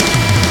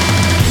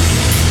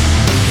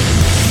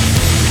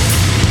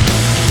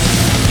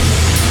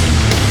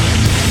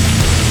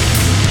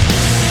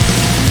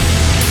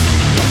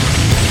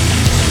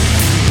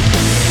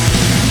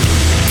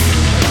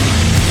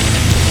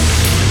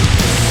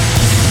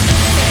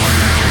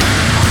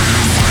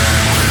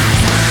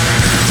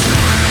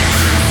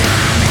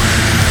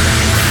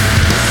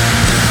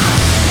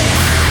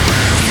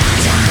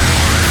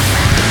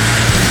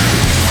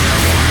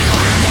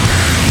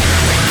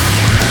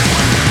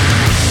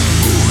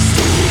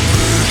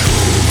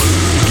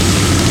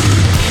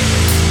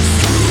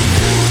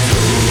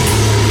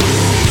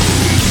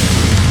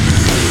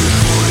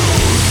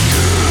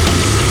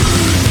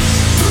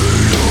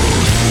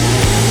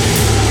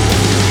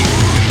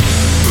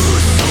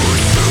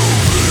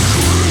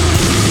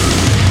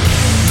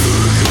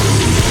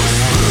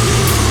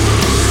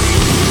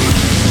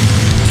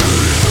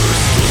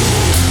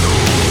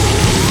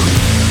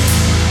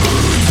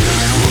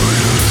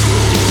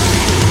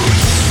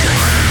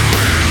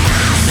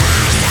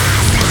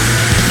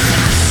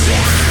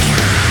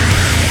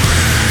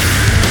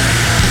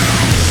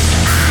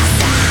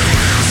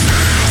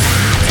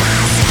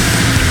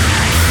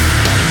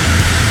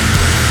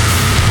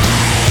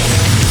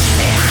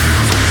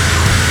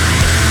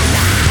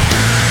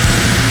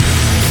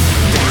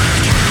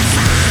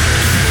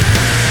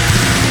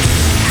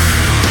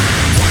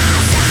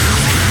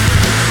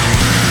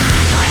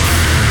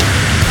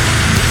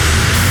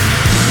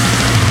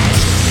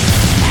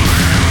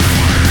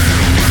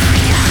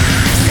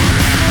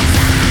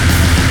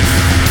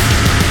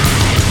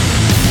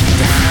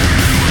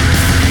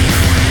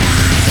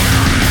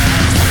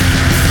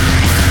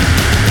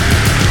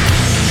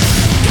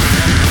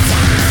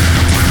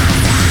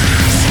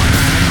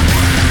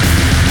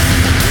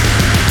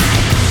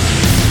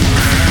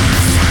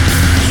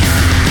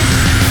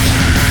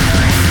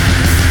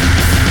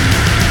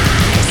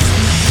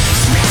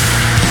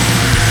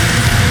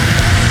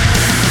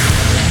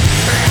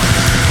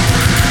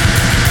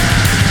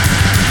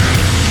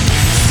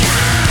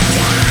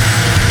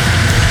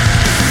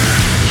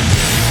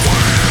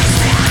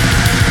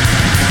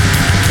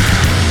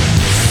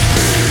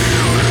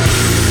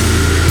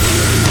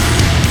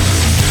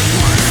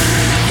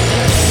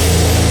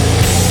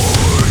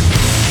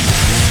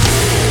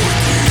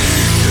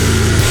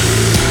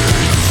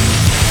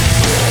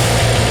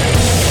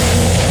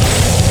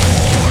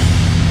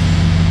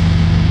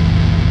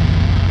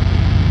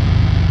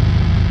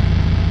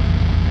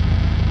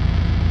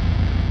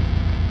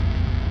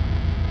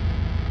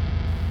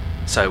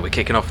So we're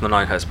kicking off the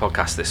 9Hz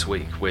podcast this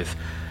week with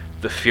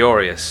the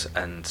furious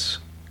and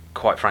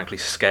quite frankly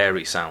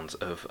scary sounds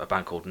of a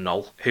band called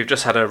Knoll, who've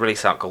just had a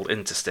release out called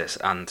Interstice,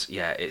 and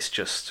yeah, it's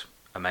just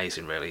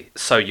amazing really.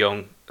 So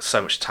young,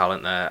 so much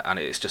talent there, and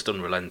it's just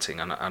unrelenting,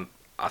 and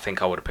I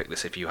think I would have picked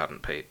this if you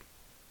hadn't, Pete.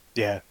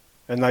 Yeah,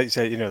 and like you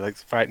said, like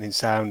frightening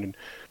sound and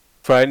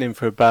frightening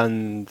for a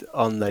band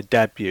on their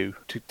debut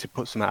to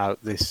put something out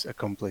this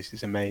accomplished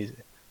is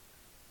amazing.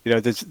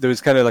 There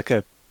was kind of like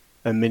a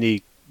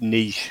mini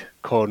niche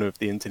corner of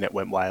the internet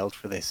went wild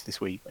for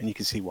this week, and you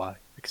can see why,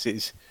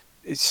 because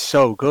it's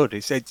so good.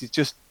 It's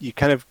just, you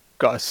kind of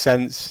got a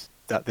sense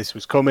that this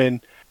was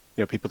coming.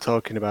 People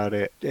talking about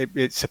it.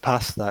 It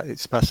surpassed that. It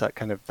surpassed that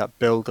kind of that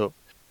build up.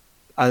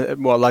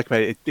 And what I like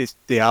about it, it's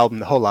the album.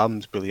 The whole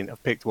album's brilliant.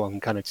 I've picked one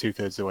kind of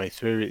 2/3 of the way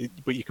through,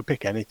 but you could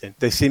pick anything.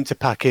 They seem to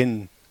pack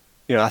in.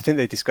 I think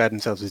they describe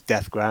themselves as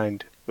death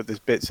grind, but there's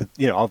bits of,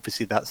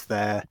 obviously that's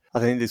there. I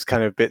think there's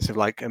kind of bits of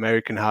like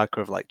American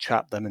hardcore of like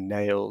Trap Them and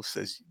Nails.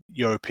 There's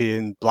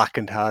European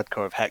blackened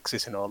hardcore of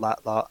Hexis and all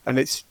that lot. And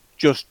it's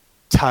just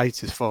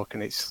tight as fuck,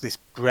 and it's this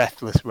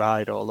breathless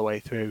ride all the way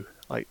through.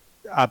 Like,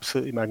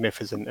 absolutely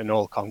magnificent and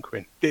all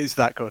conquering. It is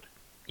that good.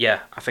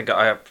 Yeah, I think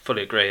I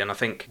fully agree, and I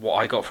think what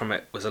I got from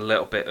it was a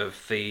little bit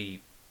of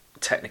the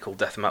technical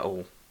death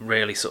metal,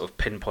 really sort of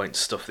pinpoint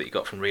stuff that you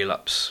got from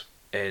Relapse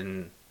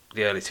in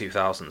the early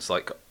 2000s,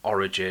 like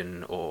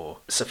Origin or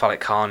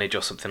Cephalic Carnage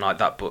or something like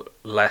that, but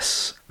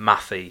less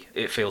mathy.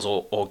 It feels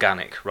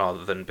organic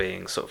rather than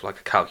being sort of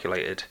like a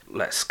calculated,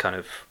 let's kind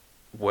of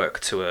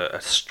work to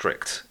a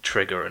strict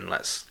trigger and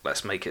let's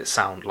make it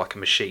sound like a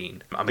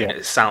machine. I mean,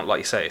 It sounds, like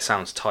you say, it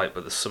sounds tight,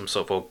 but there's some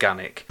sort of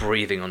organic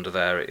breathing under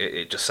there.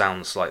 It just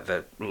sounds like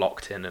they're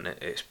locked in, and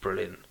it's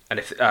brilliant. And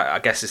if I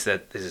guess this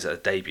is a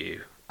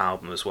debut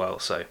album as well,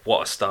 so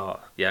what a start.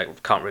 Yeah,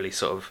 can't really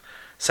sort of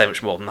say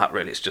much more than that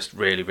really. It's just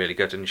really, really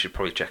good, and you should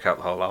probably check out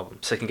the whole album.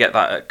 So you can get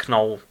that at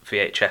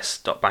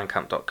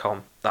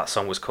knollvhs.bandcamp.com. That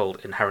song was called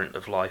Inherent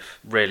of Life.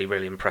 Really,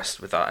 really impressed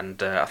with that,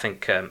 and I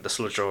think the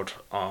Sludge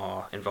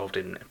are involved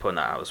in putting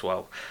that out as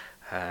well.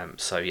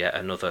 So yeah,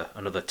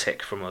 another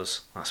tick from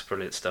us. That's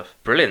brilliant stuff.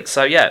 Brilliant.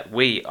 So yeah,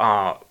 we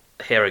are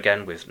here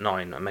again with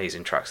 9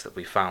 amazing tracks that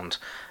we found,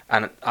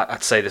 and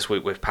I'd say this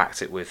week we've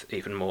packed it with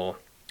even more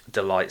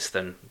delights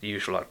than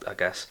usual, I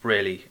guess.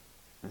 Really,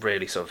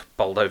 really sort of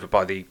bowled over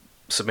by the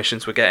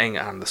submissions we're getting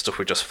and the stuff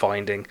we're just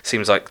finding.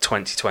 Seems like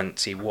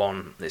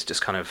 2021 is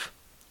just kind of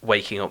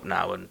waking up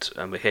now,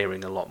 and we're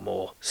hearing a lot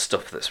more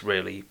stuff that's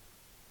really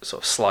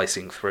sort of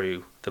slicing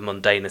through the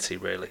mundanity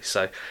really.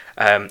 So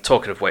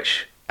talking of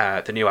which,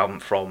 the new album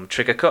from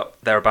Trigger Cut.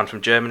 They're a band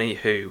from Germany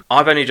who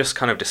I've only just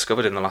kind of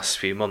discovered in the last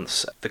few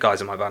months. The guys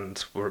in my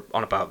band were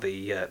on about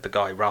the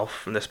guy Ralph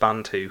from this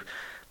band who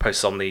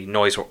posts on the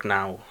Noise Rock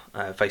Now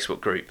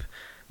Facebook group,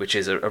 which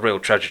is a real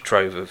treasure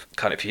trove of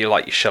kind of, if you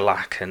like your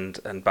shellac and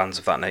bands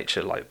of that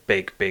nature, like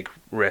big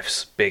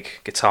riffs, big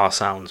guitar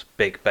sounds,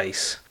 big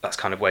bass. That's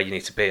kind of where you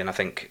need to be, and I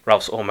think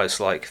Ralph's almost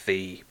like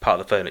the part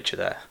of the furniture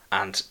there.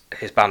 And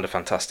his band are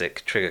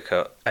fantastic, Trigger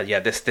Cut. And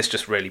yeah, this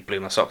just really blew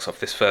my socks off,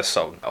 this first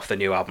song off the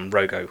new album,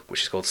 Rogo,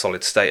 which is called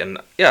Solid State. And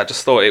yeah, I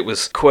just thought it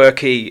was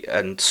quirky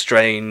and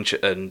strange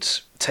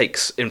and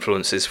takes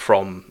influences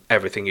from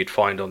everything you'd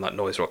find on that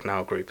Noise Rock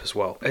Now group as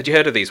well. Had you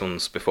heard of these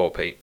ones before,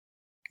 Pete?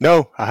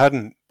 No, I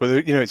hadn't.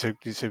 But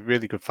it's a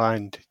really good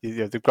find.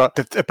 They've got,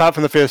 apart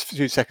from the first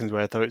few seconds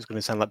where I thought it was going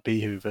to sound like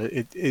Beehoover,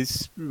 it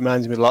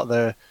reminds me a lot of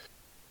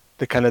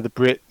the kind of the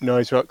Brit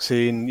noise rock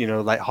scene.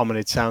 Like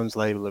Hominid Sounds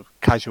label of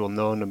Casual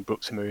Known and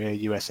Brooks and Maria,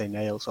 USA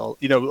Nails, all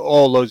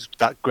those,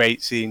 that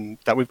great scene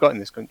that we've got in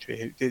this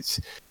country. It's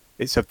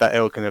of that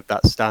ilk and of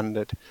that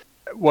standard.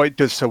 What it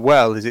does so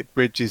well is it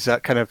bridges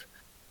that kind of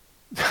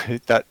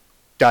that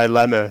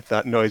dilemma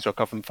that noise rock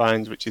often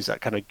finds, which is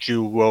that kind of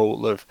dual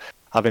role of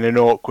having an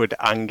awkward,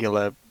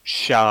 angular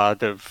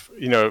shard of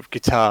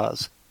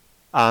guitars,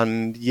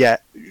 and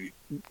yet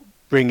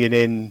bringing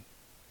in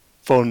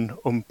fun,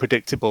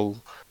 unpredictable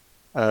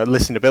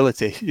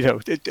listenability.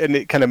 And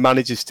it kind of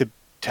manages to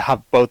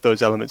have both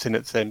those elements in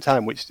at the same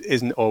time, which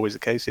isn't always the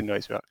case in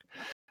noise rock.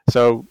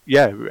 So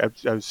yeah,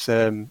 I was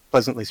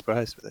pleasantly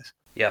surprised with this.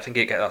 Yeah, I think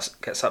it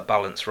gets that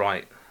balance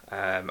right.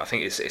 I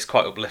think it's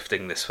quite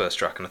uplifting, this first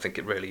track, and I think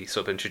it really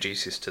sort of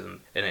introduces to them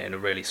in a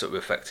really sort of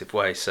effective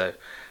way. So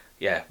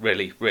yeah,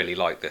 really, really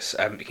like this.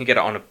 You can get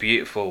it on a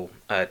beautiful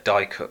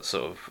die-cut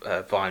sort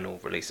of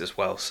vinyl release as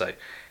well. So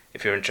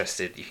if you're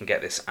interested, you can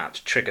get this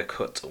at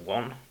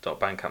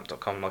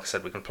triggercut1.bandcamp.com. Like I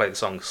said, we can play the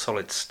song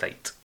Solid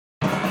State.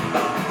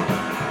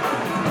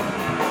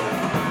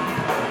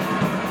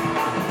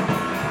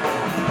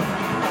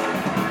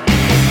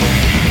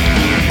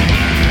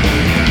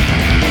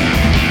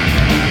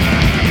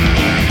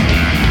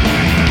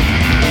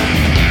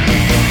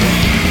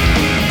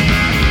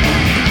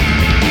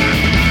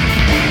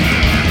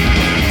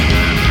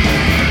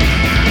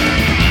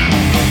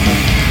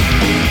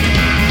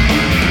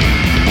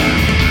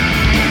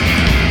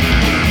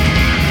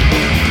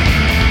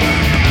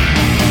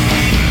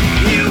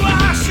 You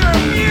are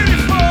sure.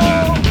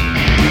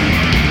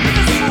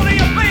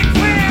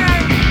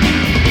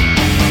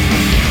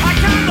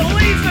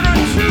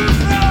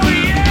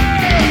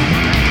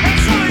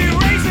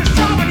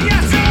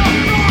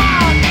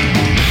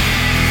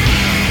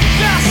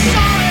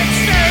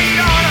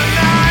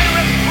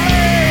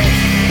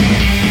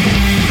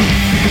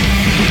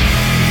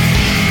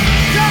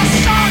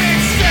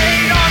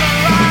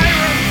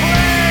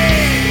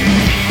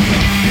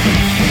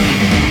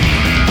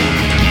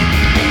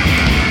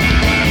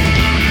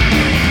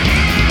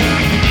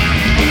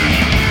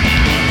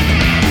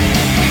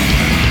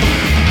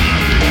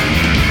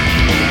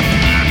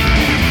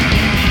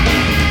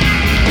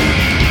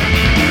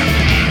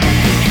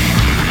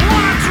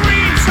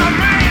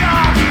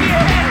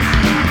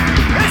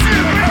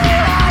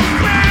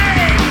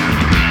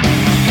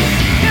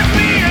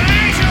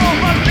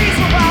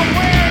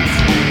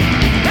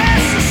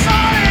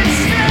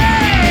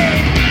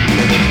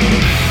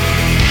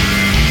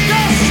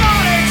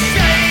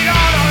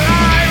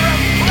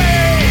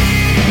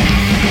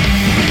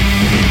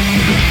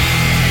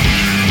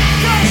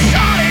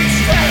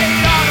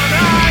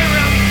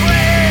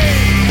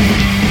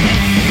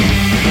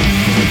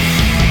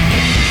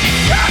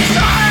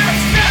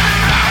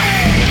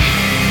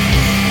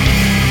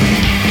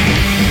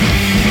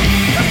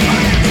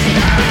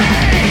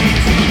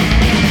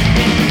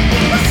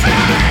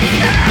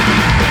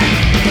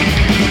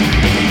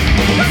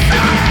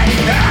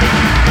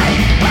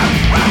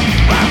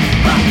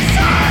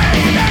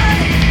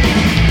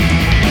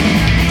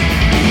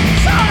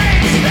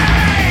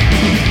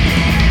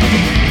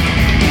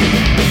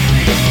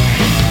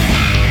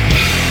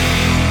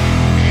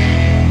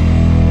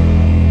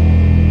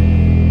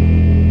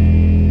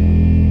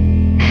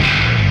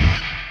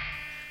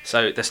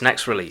 So this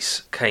next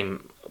release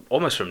came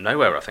almost from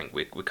nowhere. I think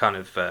we kind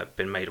of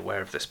been made aware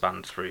of this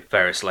band through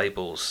various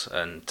labels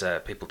and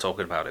people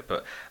talking about it.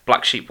 But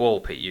Black Sheep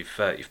Wall, Pete,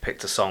 you've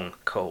picked a song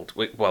called.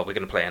 We're going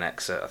to play an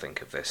excerpt, I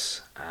think, of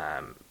this.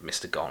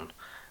 Mr. Gone.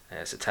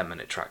 It's a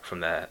 10-minute track from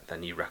their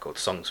new record,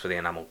 Songs for the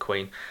Enamel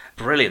Queen.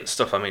 Brilliant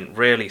stuff. I mean,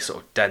 really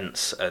sort of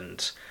dense,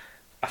 and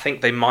I think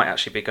they might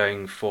actually be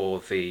going for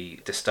the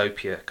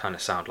dystopia kind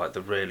of sound, like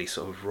the really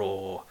sort of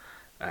raw,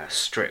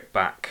 stripped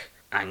back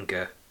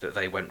anger that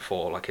they went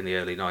for, like in the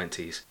early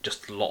 90s.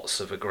 Just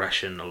lots of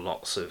aggression and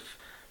lots of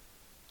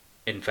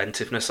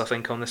inventiveness, I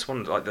think, on this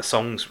one. Like the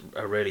songs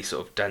are really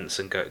sort of dense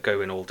and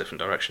go in all different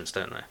directions,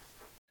 don't they?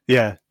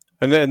 Yeah,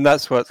 and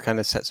that's what kind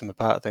of sets them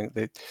apart. I think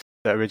the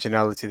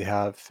originality they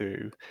have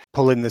through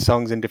pulling the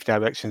songs in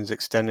different directions,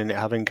 extending it,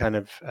 having kind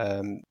of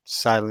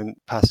silent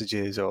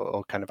passages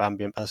or kind of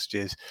ambient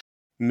passages,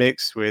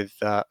 mixed with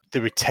the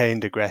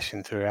retained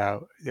aggression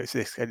throughout. It's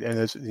this, and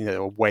there's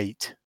a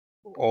weight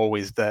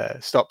always there,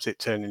 stops it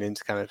turning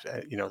into kind of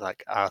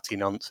like arty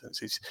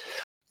nonsense.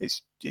 It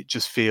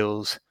just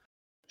feels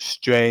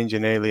strange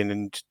and alien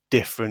and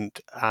different,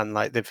 and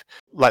like they're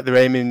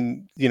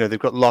aiming, they've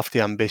got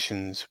lofty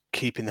ambitions,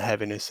 keeping the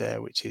heaviness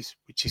there, which is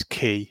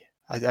key.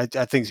 I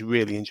think it's a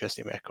really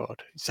interesting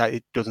record.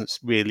 It doesn't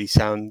really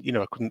sound,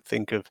 I couldn't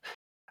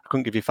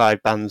give you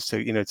 5 bands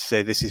to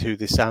say this is who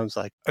this sounds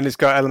like. And it's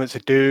got elements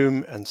of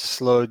doom and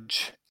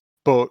sludge,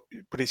 but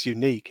it's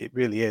unique. It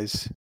really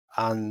is,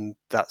 and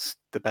that's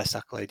the best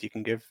accolade you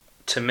can give.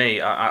 To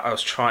me, I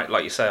was trying,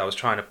 like you say, I was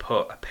trying to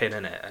put a pin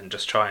in it and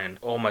just try and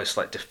almost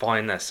like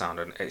define their sound,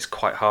 and it's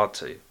quite hard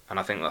to. And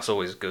I think that's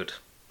always a good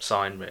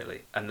sign,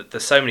 really. And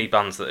there's so many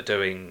bands that are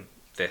doing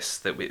this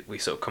that we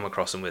sort of come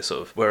across, and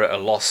we're at a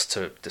loss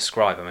to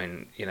describe. I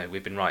mean,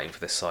 we've been writing for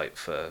this site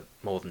for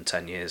more than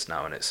 10 years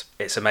now, and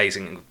it's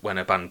amazing when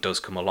a band does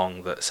come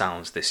along that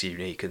sounds this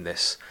unique and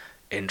this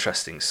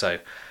interesting. So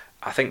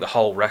I think the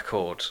whole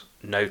record,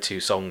 no 2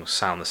 songs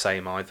sound the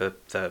same either.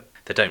 They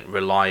don't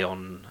rely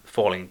on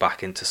falling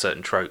back into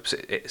certain tropes.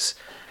 It's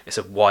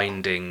a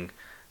winding,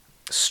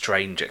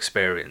 strange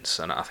experience,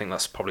 and I think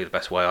that's probably the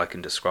best way I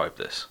can describe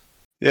this.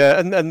 Yeah,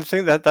 and I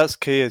think that's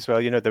key as well.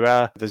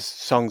 There's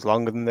songs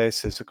longer than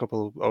this. There's a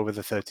couple over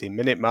the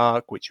 13-minute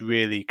mark, which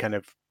really kind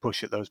of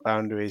push at those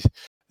boundaries.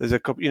 There's a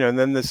couple, and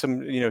then there's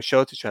some,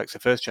 shorter tracks. The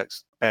first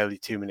track's barely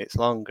 2 minutes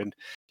long, and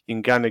you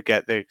can kind of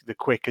get the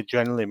quick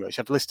adrenaline rush.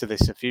 I've listened to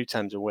this a few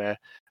times where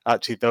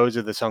actually those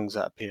are the songs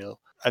that appeal.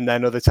 And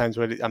then other times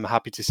where I'm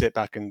happy to sit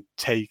back and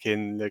take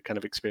in the kind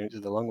of experience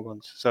of the longer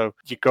ones. So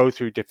you go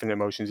through different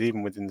emotions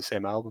even within the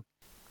same album.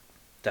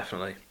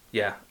 Definitely,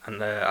 yeah.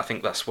 And I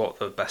think that's what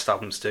the best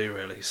albums do,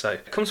 really. So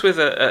it comes with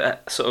a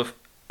sort of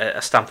a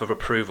stamp of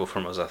approval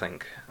from us, I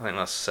think. I think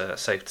that's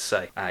safe to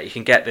say. You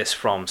can get this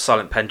from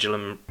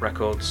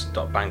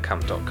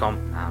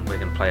silentpendulumrecords.bandcamp.com, and we're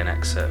going to play an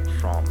excerpt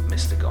from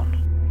Mr. Gone.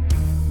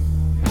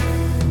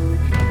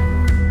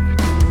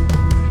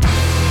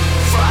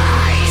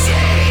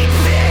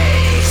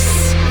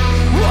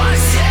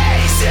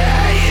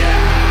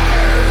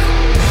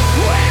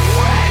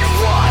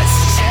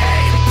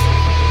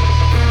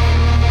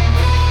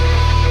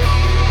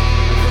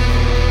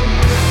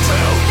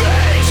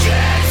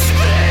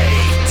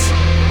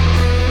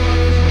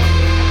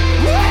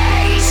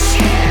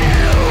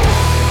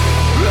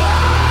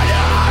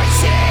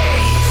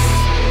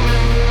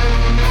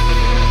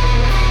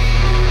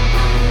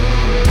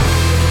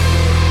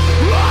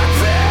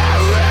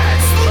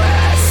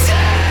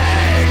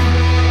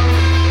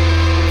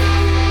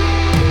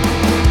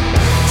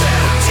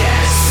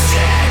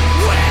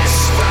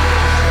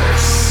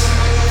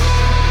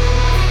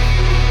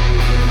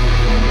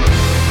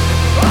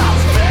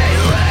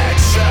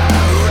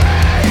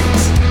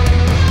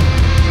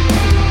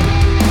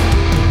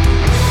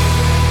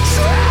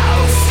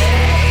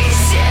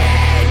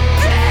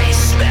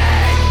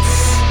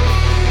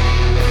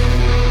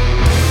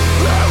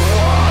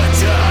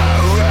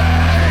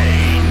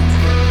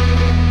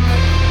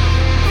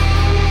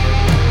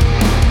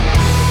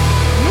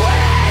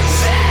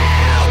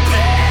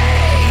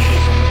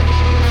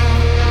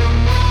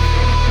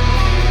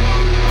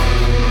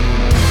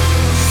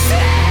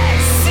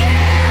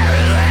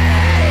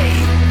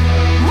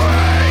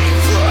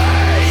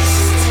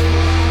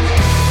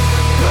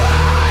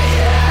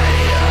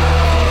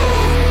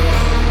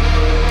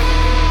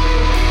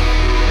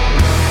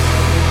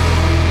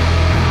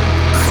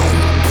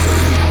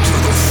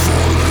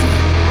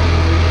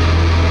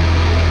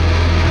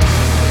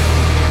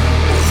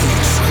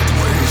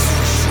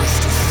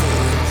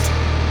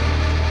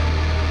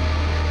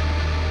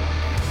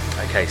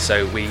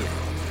 So we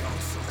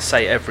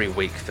say every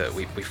week that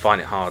we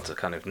find it hard to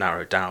kind of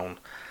narrow down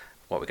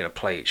what we're going to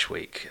play each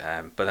week,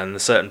 but then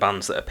there's certain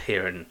bands that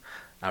appear in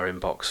our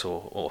inbox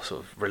or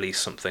sort of release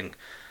something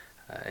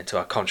into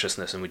our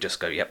consciousness, and we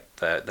just go, yep,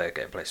 they're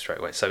getting played straight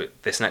away. So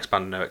this next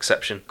band, no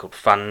exception, called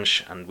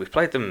Fange, and we've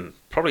played them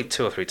probably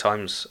 2 or 3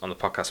 times on the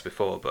podcast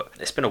before, but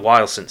it's been a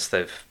while since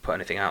they've put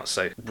anything out,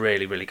 so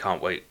really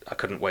can't wait. I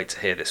couldn't wait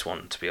to hear this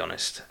one, to be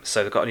honest.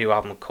 So they've got a new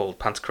album called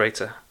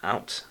Pantocrator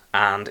out,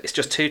 and it's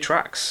just 2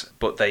 tracks,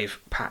 but they've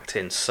packed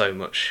in so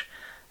much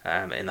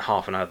in the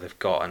half an hour they've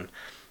got. And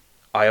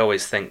I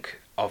always think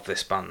of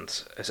this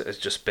band as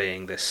just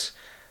being this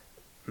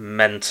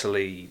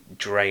mentally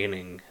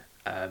draining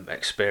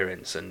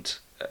experience, and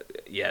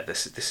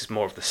this is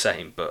more of the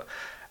same, but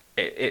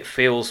it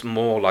feels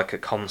more like a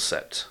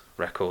concept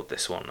record,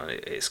 this one.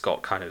 It's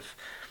got kind of,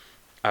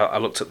 I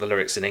looked at the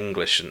lyrics in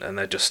English, and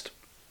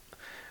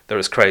they're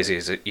as crazy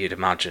as you'd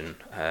imagine.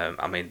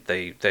 I mean,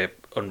 they're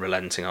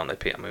unrelenting, aren't they,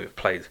 Pete? I mean, we've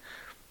played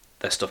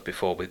their stuff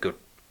before with good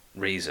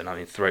reason. I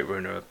mean, Throat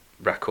Ruiner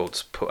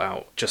Records put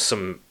out just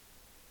some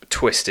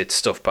twisted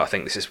stuff, but I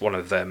think this is one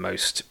of their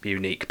most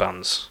unique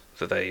bands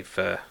that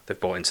they've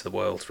brought into the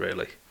world,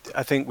 really.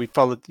 I think we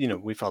followed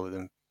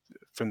them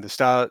from the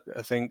start.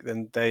 I think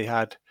then they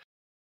had,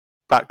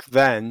 back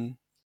then,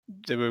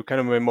 they were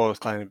kind of more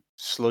kind of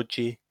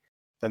sludgy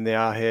than they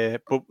are here.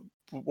 But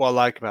what I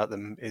like about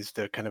them is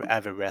they're kind of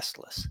ever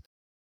restless,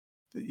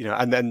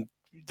 and then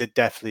they're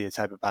definitely a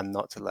type of band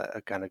not to let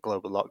a kind of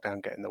global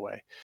lockdown get in the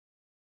way.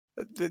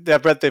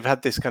 I've read they've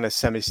had this kind of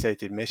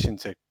semi-stated mission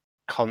to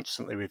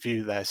constantly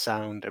review their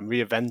sound and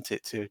reinvent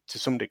it to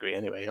some degree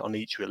anyway on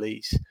each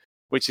release,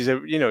 which is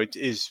it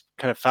is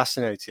kind of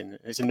fascinating.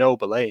 It's a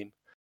noble aim,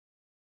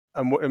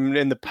 and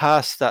in the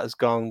past that has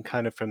gone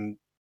kind of from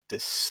the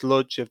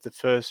sludge of the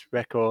first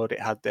record. They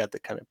had the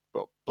kind of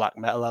black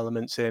metal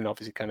elements in,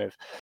 obviously kind of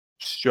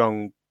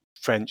strong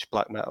French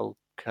black metal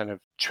kind of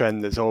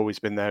trend that's always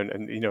been there,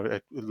 and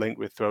a link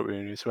with Throat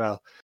Ruiner as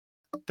well.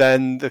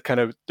 Then the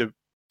kind of the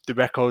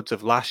records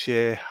of last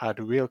year had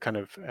a real kind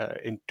of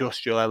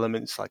industrial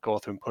elements like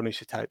Author and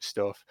Punisher type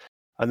stuff,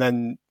 and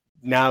then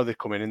now they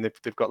come in and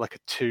they've got like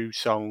a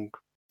 2-song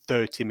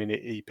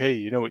 30-minute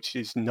EP, which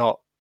is not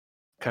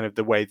kind of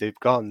the way they've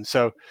gone.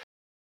 So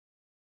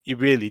you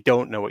really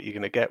don't know what you're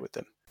going to get with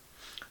them.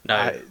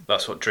 No,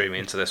 that's what drew me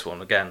into this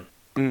one again.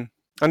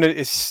 And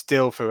it's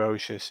still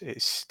ferocious.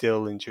 It's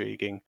still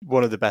intriguing.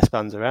 One of the best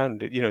bands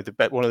around.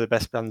 One of the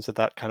best bands of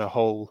that kind of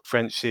whole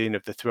French scene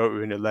of the Throat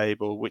Ruiner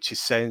label, which is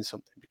saying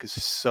something because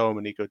there's so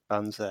many good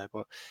bands there.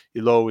 But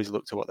you'll always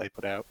look to what they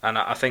put out. And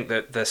I think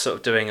that they're sort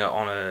of doing it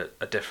on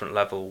a different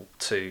level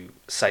to,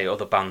 say,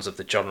 other bands of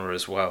the genre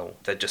as well.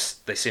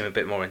 They seem a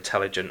bit more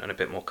intelligent and a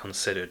bit more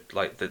considered.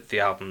 Like the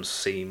albums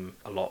seem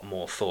a lot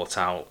more thought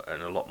out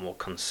and a lot more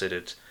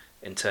considered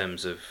in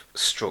terms of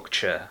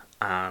structure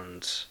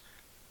and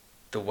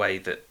the way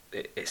that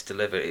it's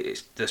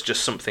delivered. There's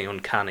just something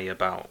uncanny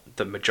about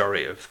the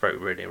majority of Throat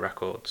Ruiner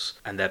records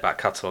and their back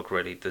catalogue,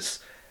 really.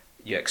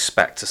 You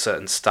expect a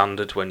certain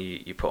standard when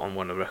you put on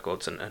one of the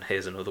records, and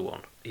here's another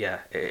one. Yeah,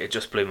 it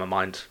just blew my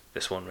mind,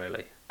 this one,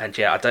 really. And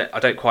yeah, I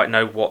don't quite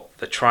know what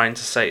they're trying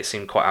to say. It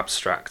seemed quite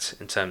abstract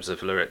in terms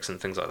of lyrics and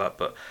things like that,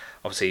 but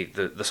obviously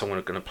the song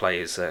we're going to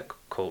play is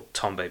called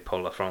Tombé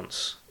Pour La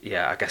France.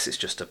 Yeah, I guess it's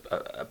just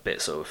a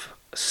bit sort of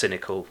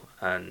cynical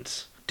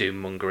and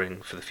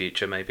doom-mongering for the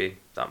future, maybe.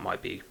 That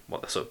might be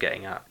what they're sort of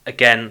getting at.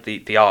 Again, the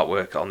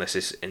artwork on this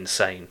is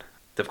insane.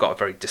 They've got a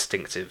very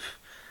distinctive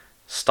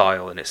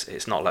style, and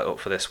it's not let up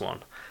for this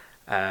one.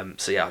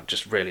 So yeah, I'm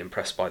just really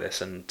impressed by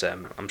this, and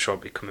I'm sure I'll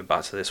be coming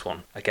back to this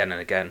one again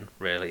and again,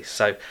 really.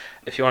 So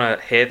if you want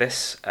to hear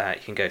this,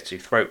 you can go to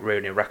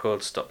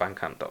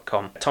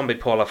throatruinerrecords.bandcamp.com. Tombé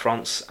Pour La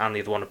France and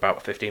the other one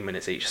about 15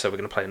 minutes each, so we're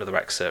going to play another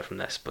excerpt from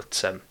this,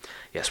 but yeah,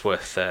 it's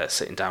worth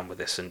sitting down with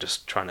this and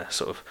just trying to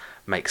sort of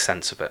make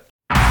sense of it.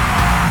 Give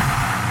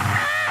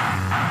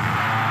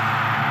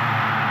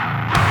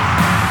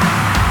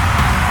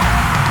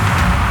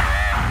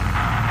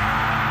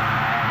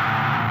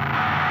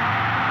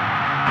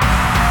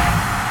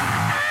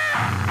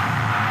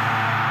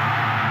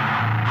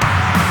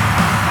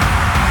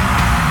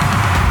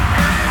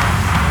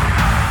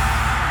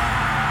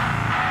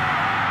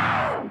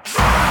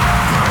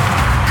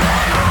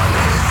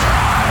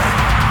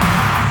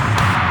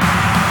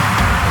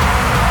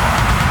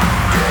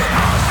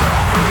myself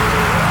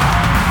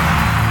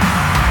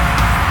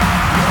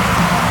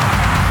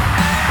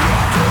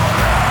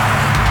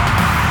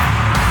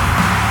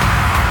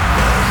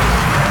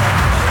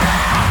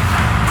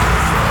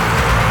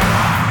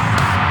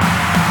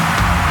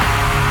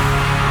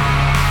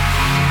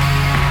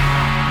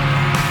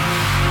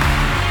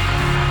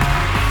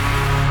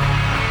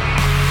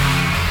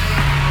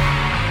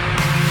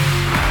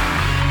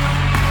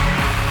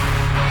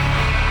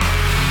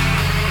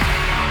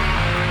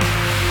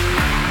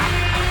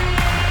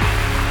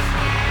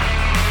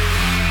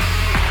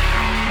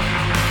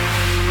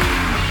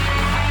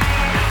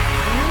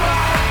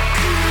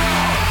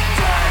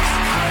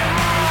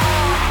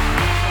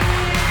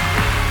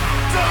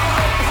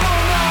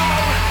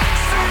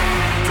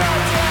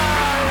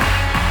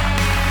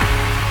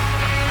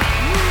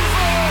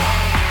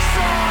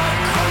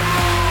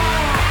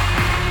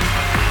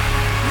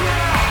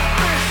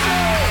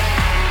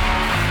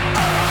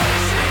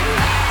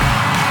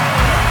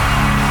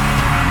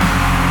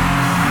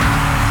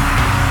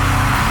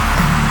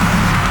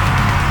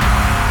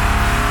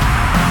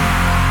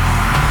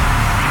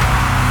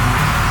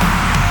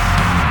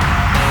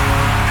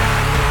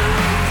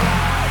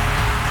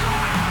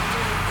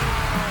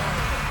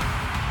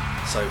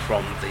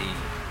from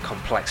the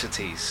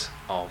complexities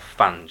of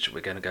Fange,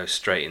 we're going to go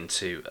straight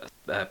into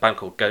a band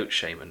called Goat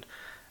Shaman,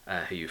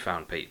 who you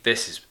found, Pete.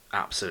 This is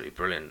absolutely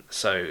brilliant.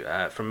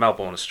 So from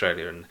Melbourne,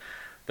 Australia, and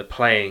they're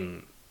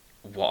playing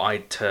what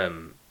I'd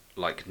term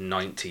like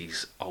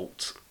 90s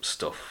alt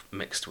stuff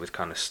mixed with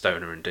kind of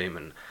stoner and doom,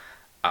 and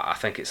I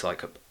think it's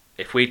like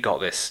if we'd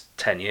got this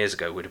 10 years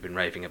ago, we'd have been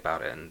raving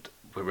about it, and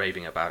we're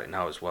raving about it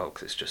now as well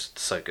because it's just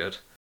so good.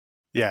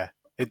 Yeah,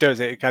 it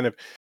does.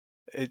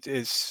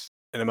 It's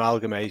an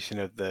amalgamation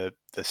of the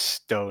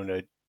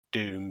stoner,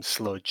 doom,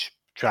 sludge,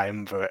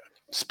 triumvirate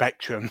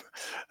spectrum.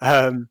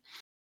 I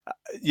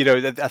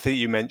think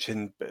you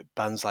mentioned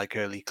bands like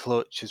Early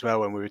Clutch as well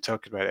when we were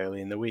talking about it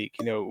early in the week,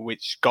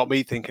 which got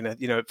me thinking,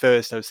 at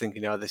first I was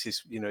thinking, oh, this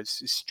is,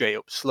 it's straight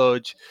up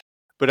sludge.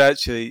 But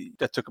actually,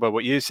 I talk about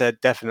what you said,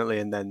 definitely.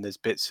 And then there's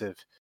bits of,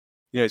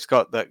 it's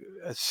got that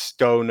a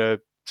stoner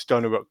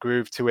rock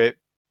groove to it,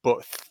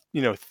 but,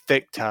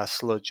 thick tar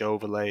sludge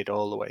overlaid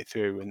all the way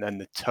through. And then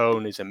the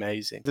tone is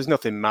amazing. There's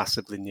nothing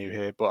massively new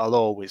here, but I'll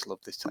always love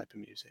this type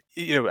of music.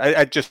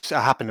 I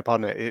happened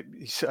upon it.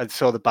 I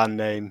saw the band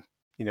name.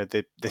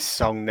 This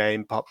song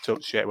name popped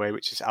up straight away,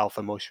 which is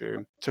Alpha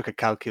Mushroom. Took a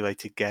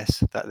calculated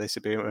guess that this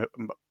would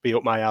be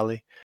up my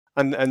alley,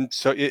 and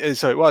so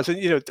it was.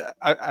 And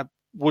I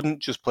wouldn't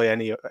just play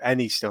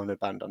any stoner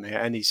band on here,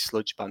 any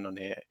sludge band on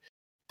here.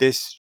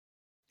 This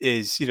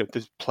is,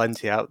 there's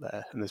plenty out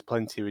there, and there's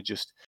plenty who are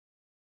just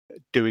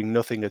doing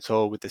nothing at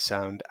all with the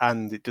sound,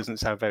 and it doesn't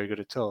sound very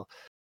good at all.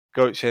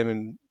 Goat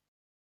Shaman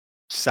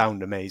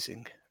sound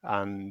amazing,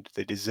 and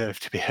they deserve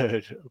to be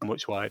heard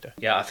much wider.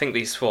 Yeah, I think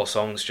these 4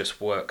 songs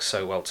just work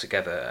so well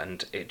together,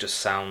 and it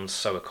just sounds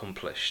so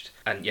accomplished.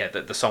 And yeah,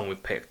 the song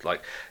we've picked,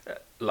 like I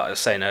was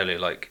saying earlier,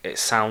 like it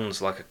sounds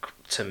like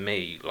to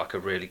me like a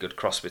really good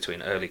cross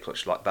between Early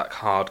Clutch, like that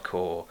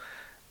hardcore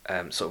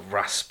sort of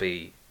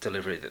raspy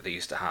delivery that they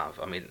used to have.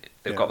 I mean,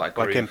 they've got that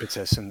groove, like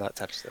Impetus and that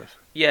type of stuff.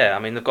 Yeah, I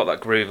mean, they've got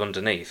that groove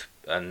underneath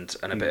and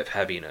a bit of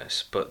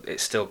heaviness, but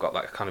it's still got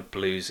that kind of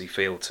bluesy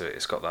feel to it.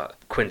 It's got that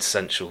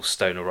quintessential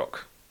stoner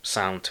rock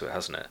sound to it,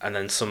 hasn't it? And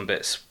then some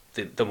bits,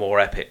 the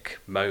more epic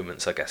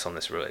moments, I guess, on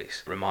this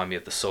release remind me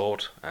of The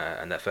Sword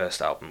and their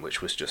first album,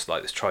 which was just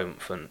like this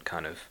triumphant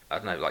kind of, I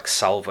don't know, like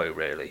salvo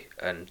really.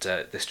 And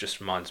this just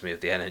reminds me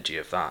of the energy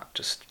of that,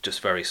 just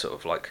very sort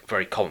of like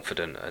very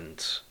confident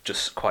and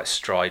just quite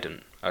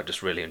strident. I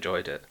just really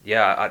enjoyed it.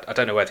 Yeah, I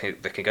don't know where they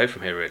can go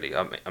from here, really.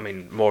 I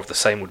mean, more of the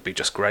same would be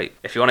just great.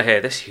 If you want to hear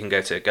this, you can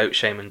go to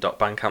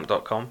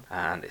goatshaman.bandcamp.com,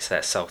 and it's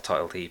their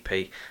self-titled EP.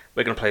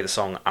 We're going to play the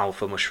song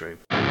Alpha Mushroom.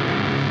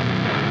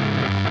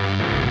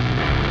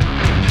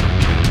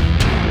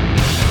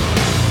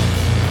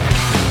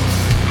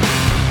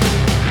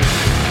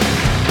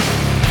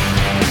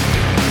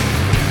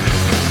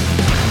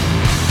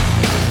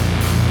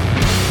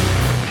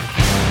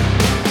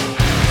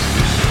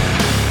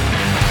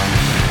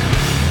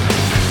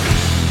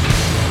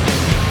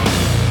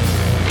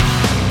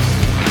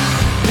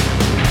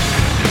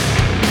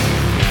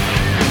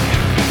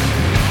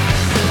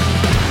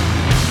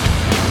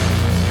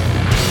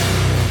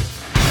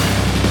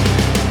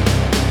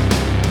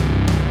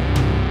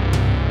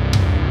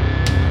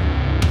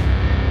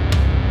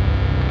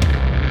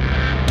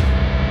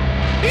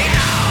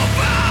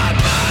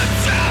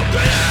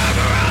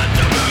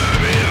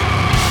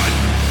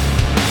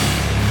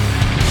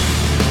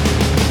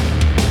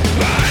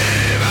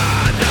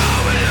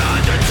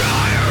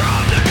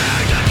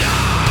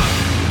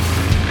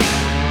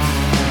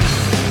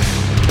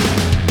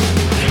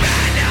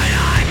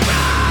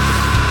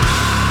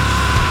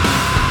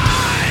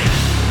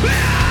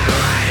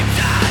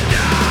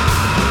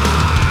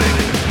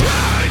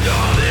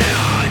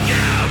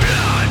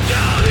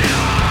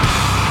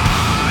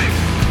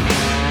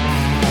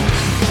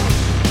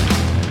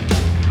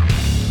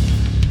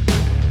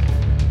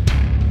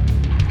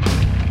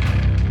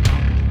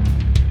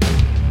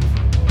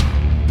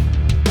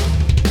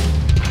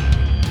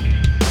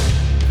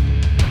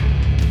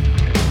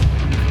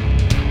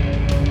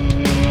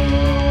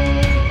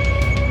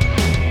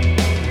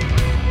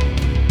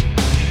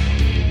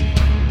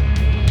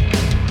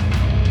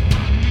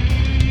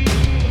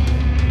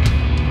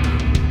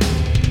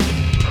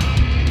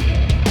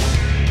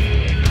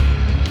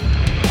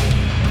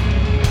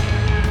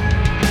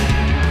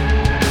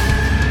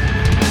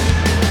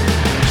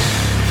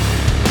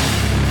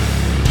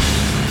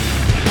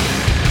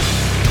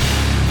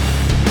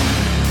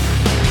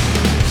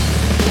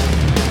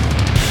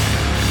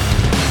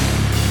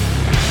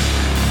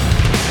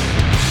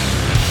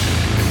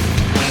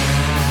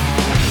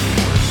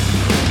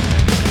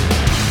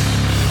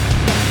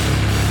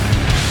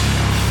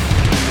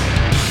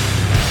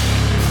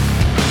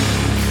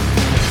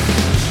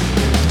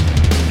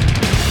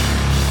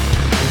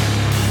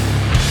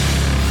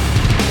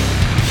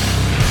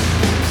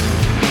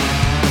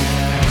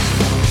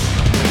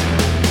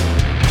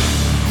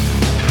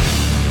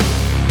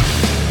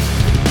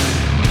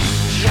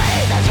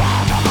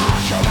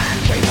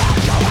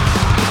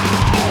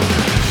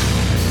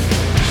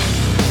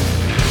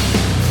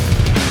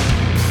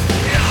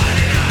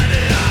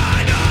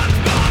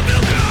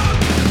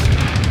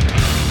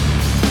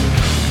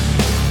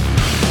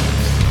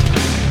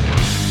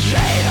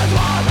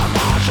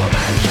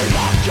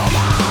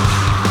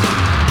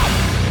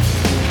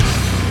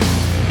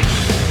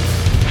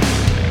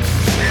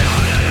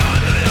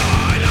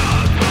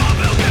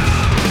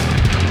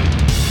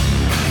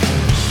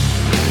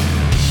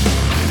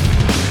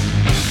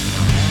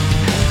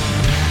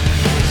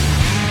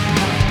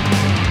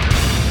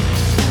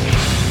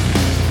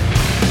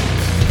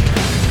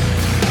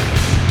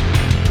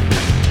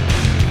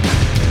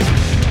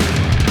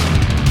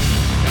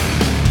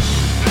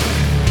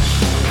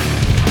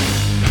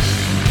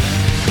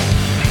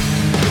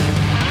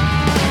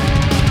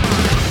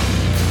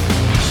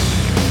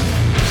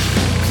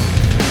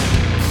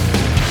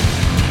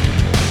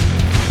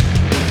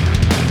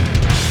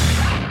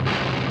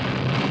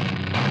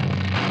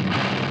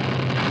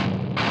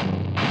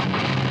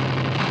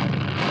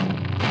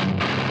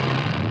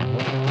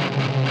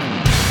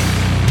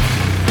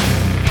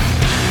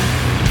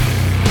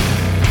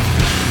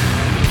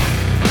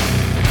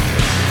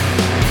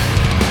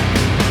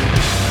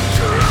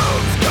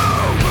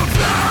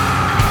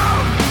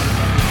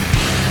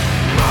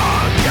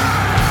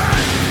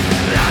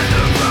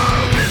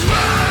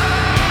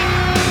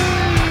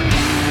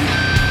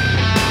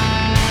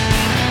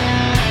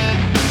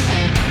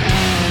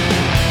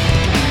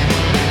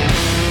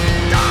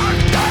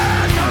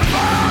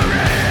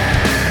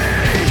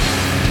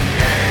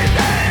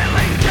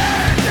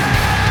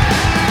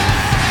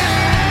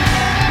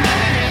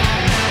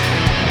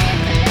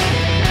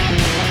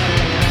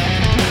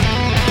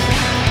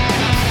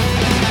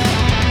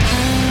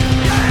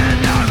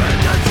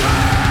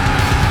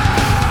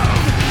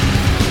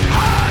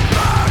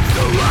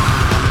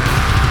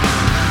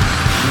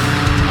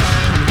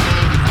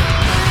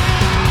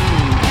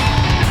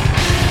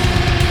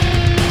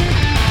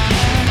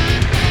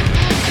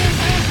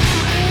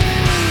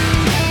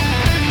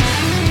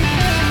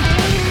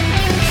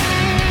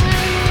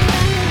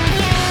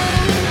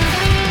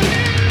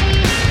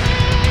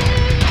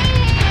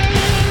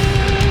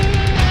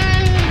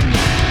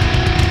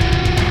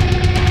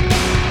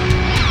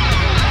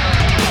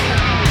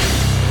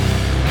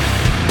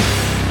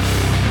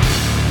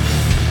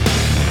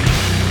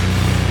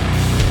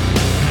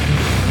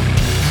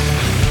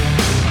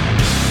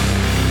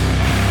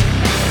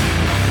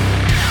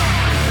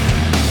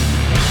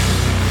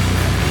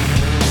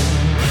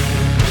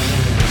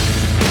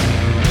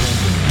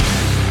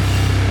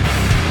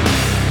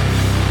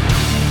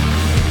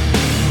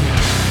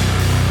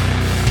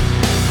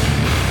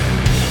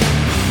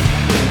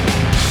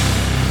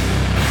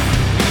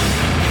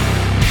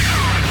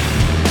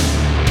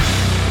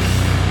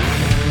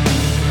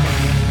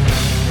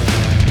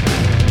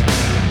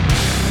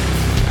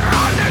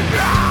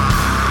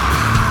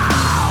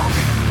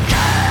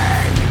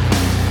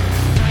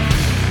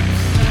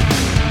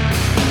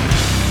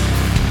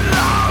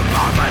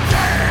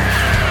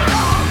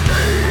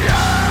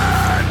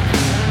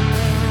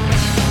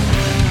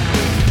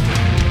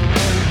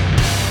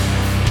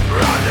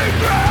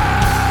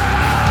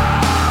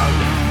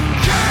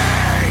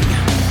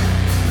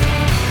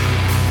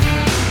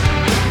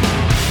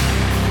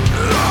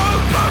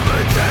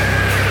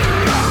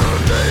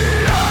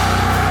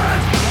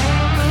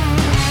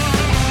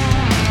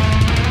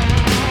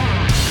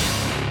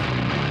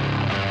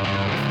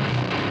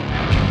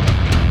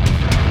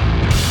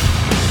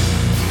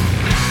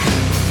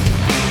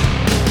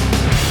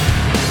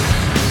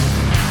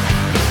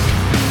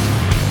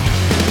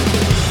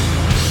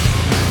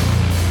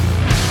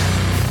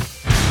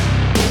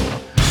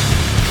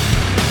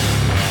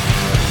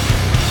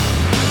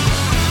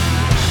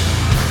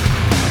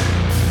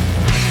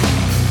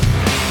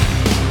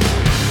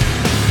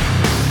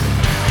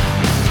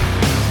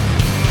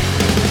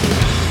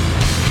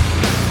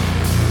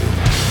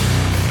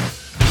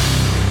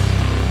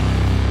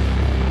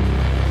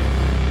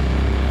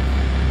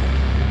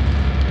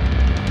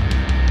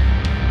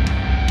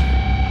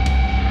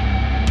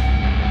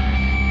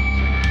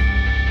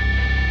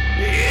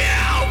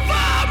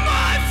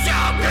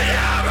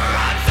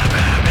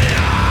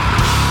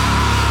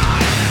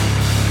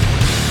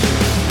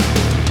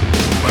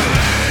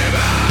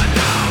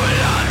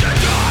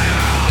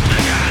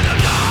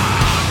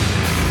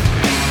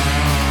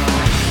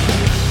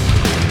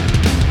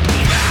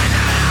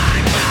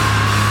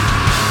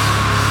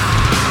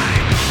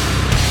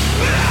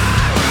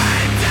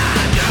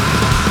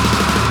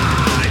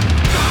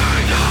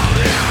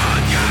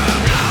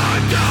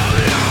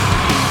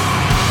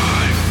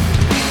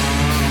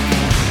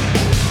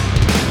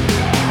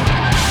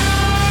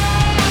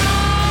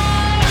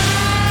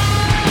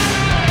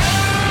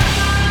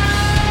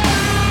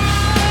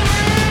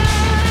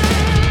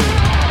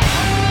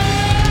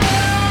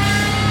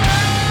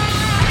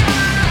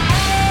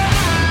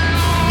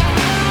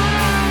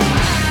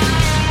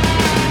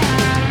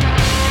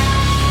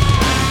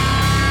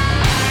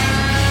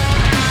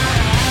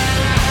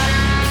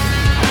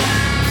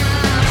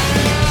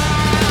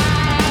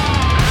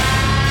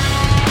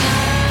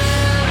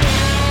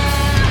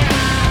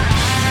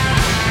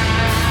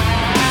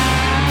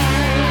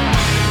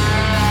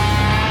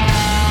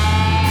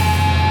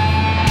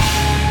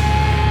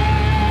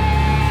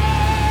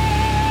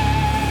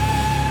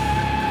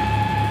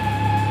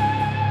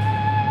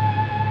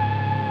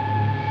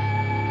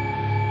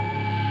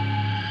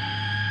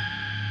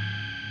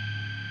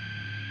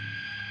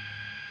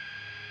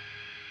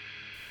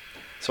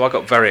 So I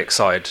got very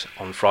excited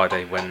on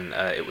Friday when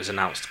it was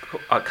announced,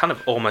 kind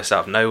of almost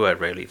out of nowhere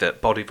really, that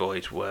Body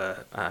Void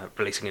were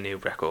releasing a new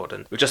record.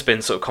 And we've just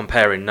been sort of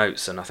comparing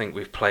notes, and I think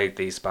we've played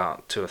these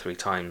about 2 or 3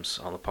 times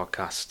on the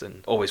podcast,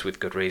 and always with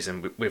good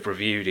reason. We've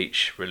reviewed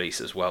each release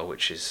as well,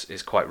 which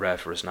is quite rare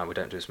for us now. We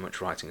don't do as much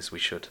writing as we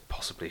should,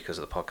 possibly because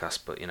of the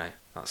podcast, but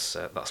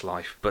that's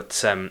life. But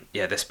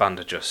this band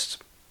are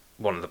just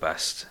one of the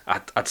best.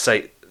 I'd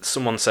say...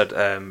 Someone said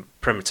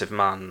Primitive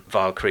Man,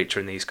 Vile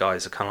Creature, and these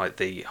guys are kind of like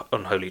the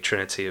unholy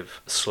trinity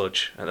of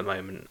sludge at the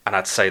moment. And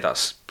I'd say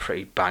that's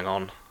pretty bang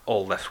on.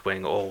 All left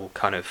wing, all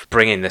kind of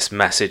bringing this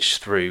message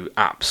through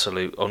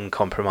absolute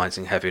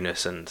uncompromising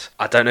heaviness. And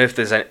I don't know if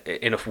there's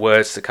enough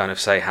words to kind of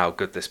say how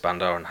good this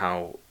band are and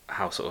how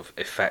sort of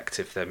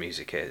effective their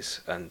music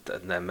is and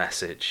their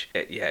message.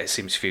 It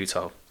seems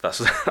futile.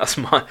 That's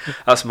my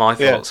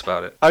thoughts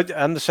about it.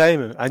 I'm the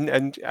same.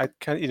 And I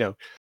can't,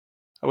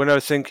 when I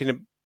was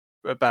thinking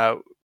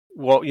about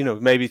what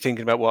maybe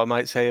thinking about what I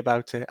might say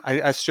about it,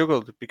 I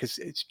struggled because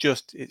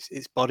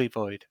it's Body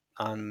Void,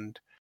 and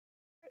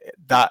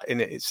that in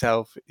it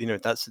itself,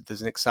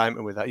 there's an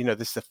excitement with that.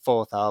 This is the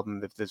 4th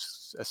album.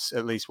 There's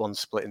at least one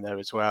split in there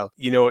as well.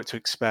 You know what to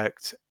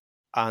expect,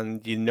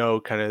 and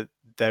kind of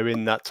they're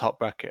in that top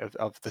bracket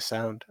of the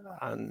sound.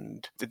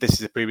 And this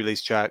is a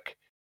pre-release track.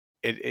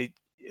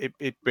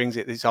 It brings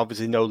it. There's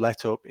obviously no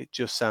let up. It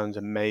just sounds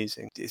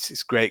amazing.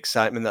 It's great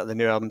excitement that the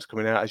new album's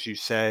coming out, as you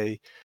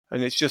say.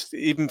 And it's just,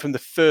 even from the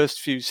first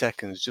few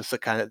seconds, just the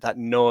kind of that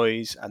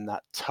noise and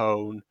that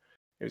tone,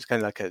 it was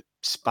kind of like a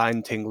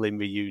spine-tingling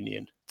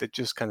reunion. They're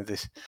just kind of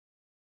this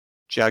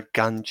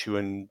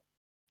gargantuan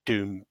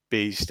doom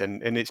beast,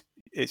 and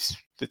it's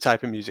the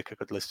type of music I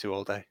could listen to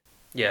all day.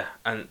 Yeah,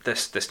 and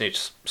this new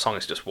song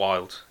is just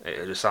wild.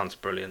 It just sounds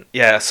brilliant.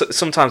 Yeah, so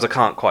sometimes I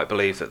can't quite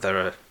believe that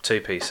they're a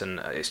 2-piece, and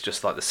it's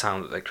just like the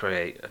sound that they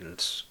create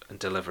and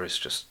deliver is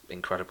just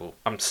incredible.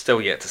 I'm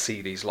still yet to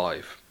see these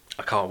live.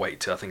 I can't wait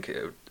to. I think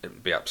it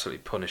would be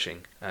absolutely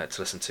punishing to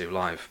listen to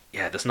live.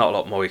 Yeah, there's not a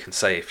lot more we can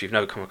say. If you've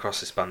never come across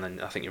this band, then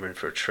I think you're in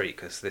for a treat,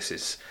 because this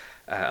is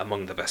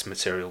among the best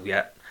material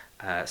yet.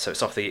 So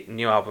it's off the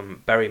new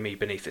album, Bury Me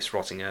Beneath This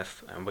Rotting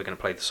Earth, and we're going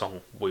to play the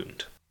song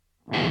Wound.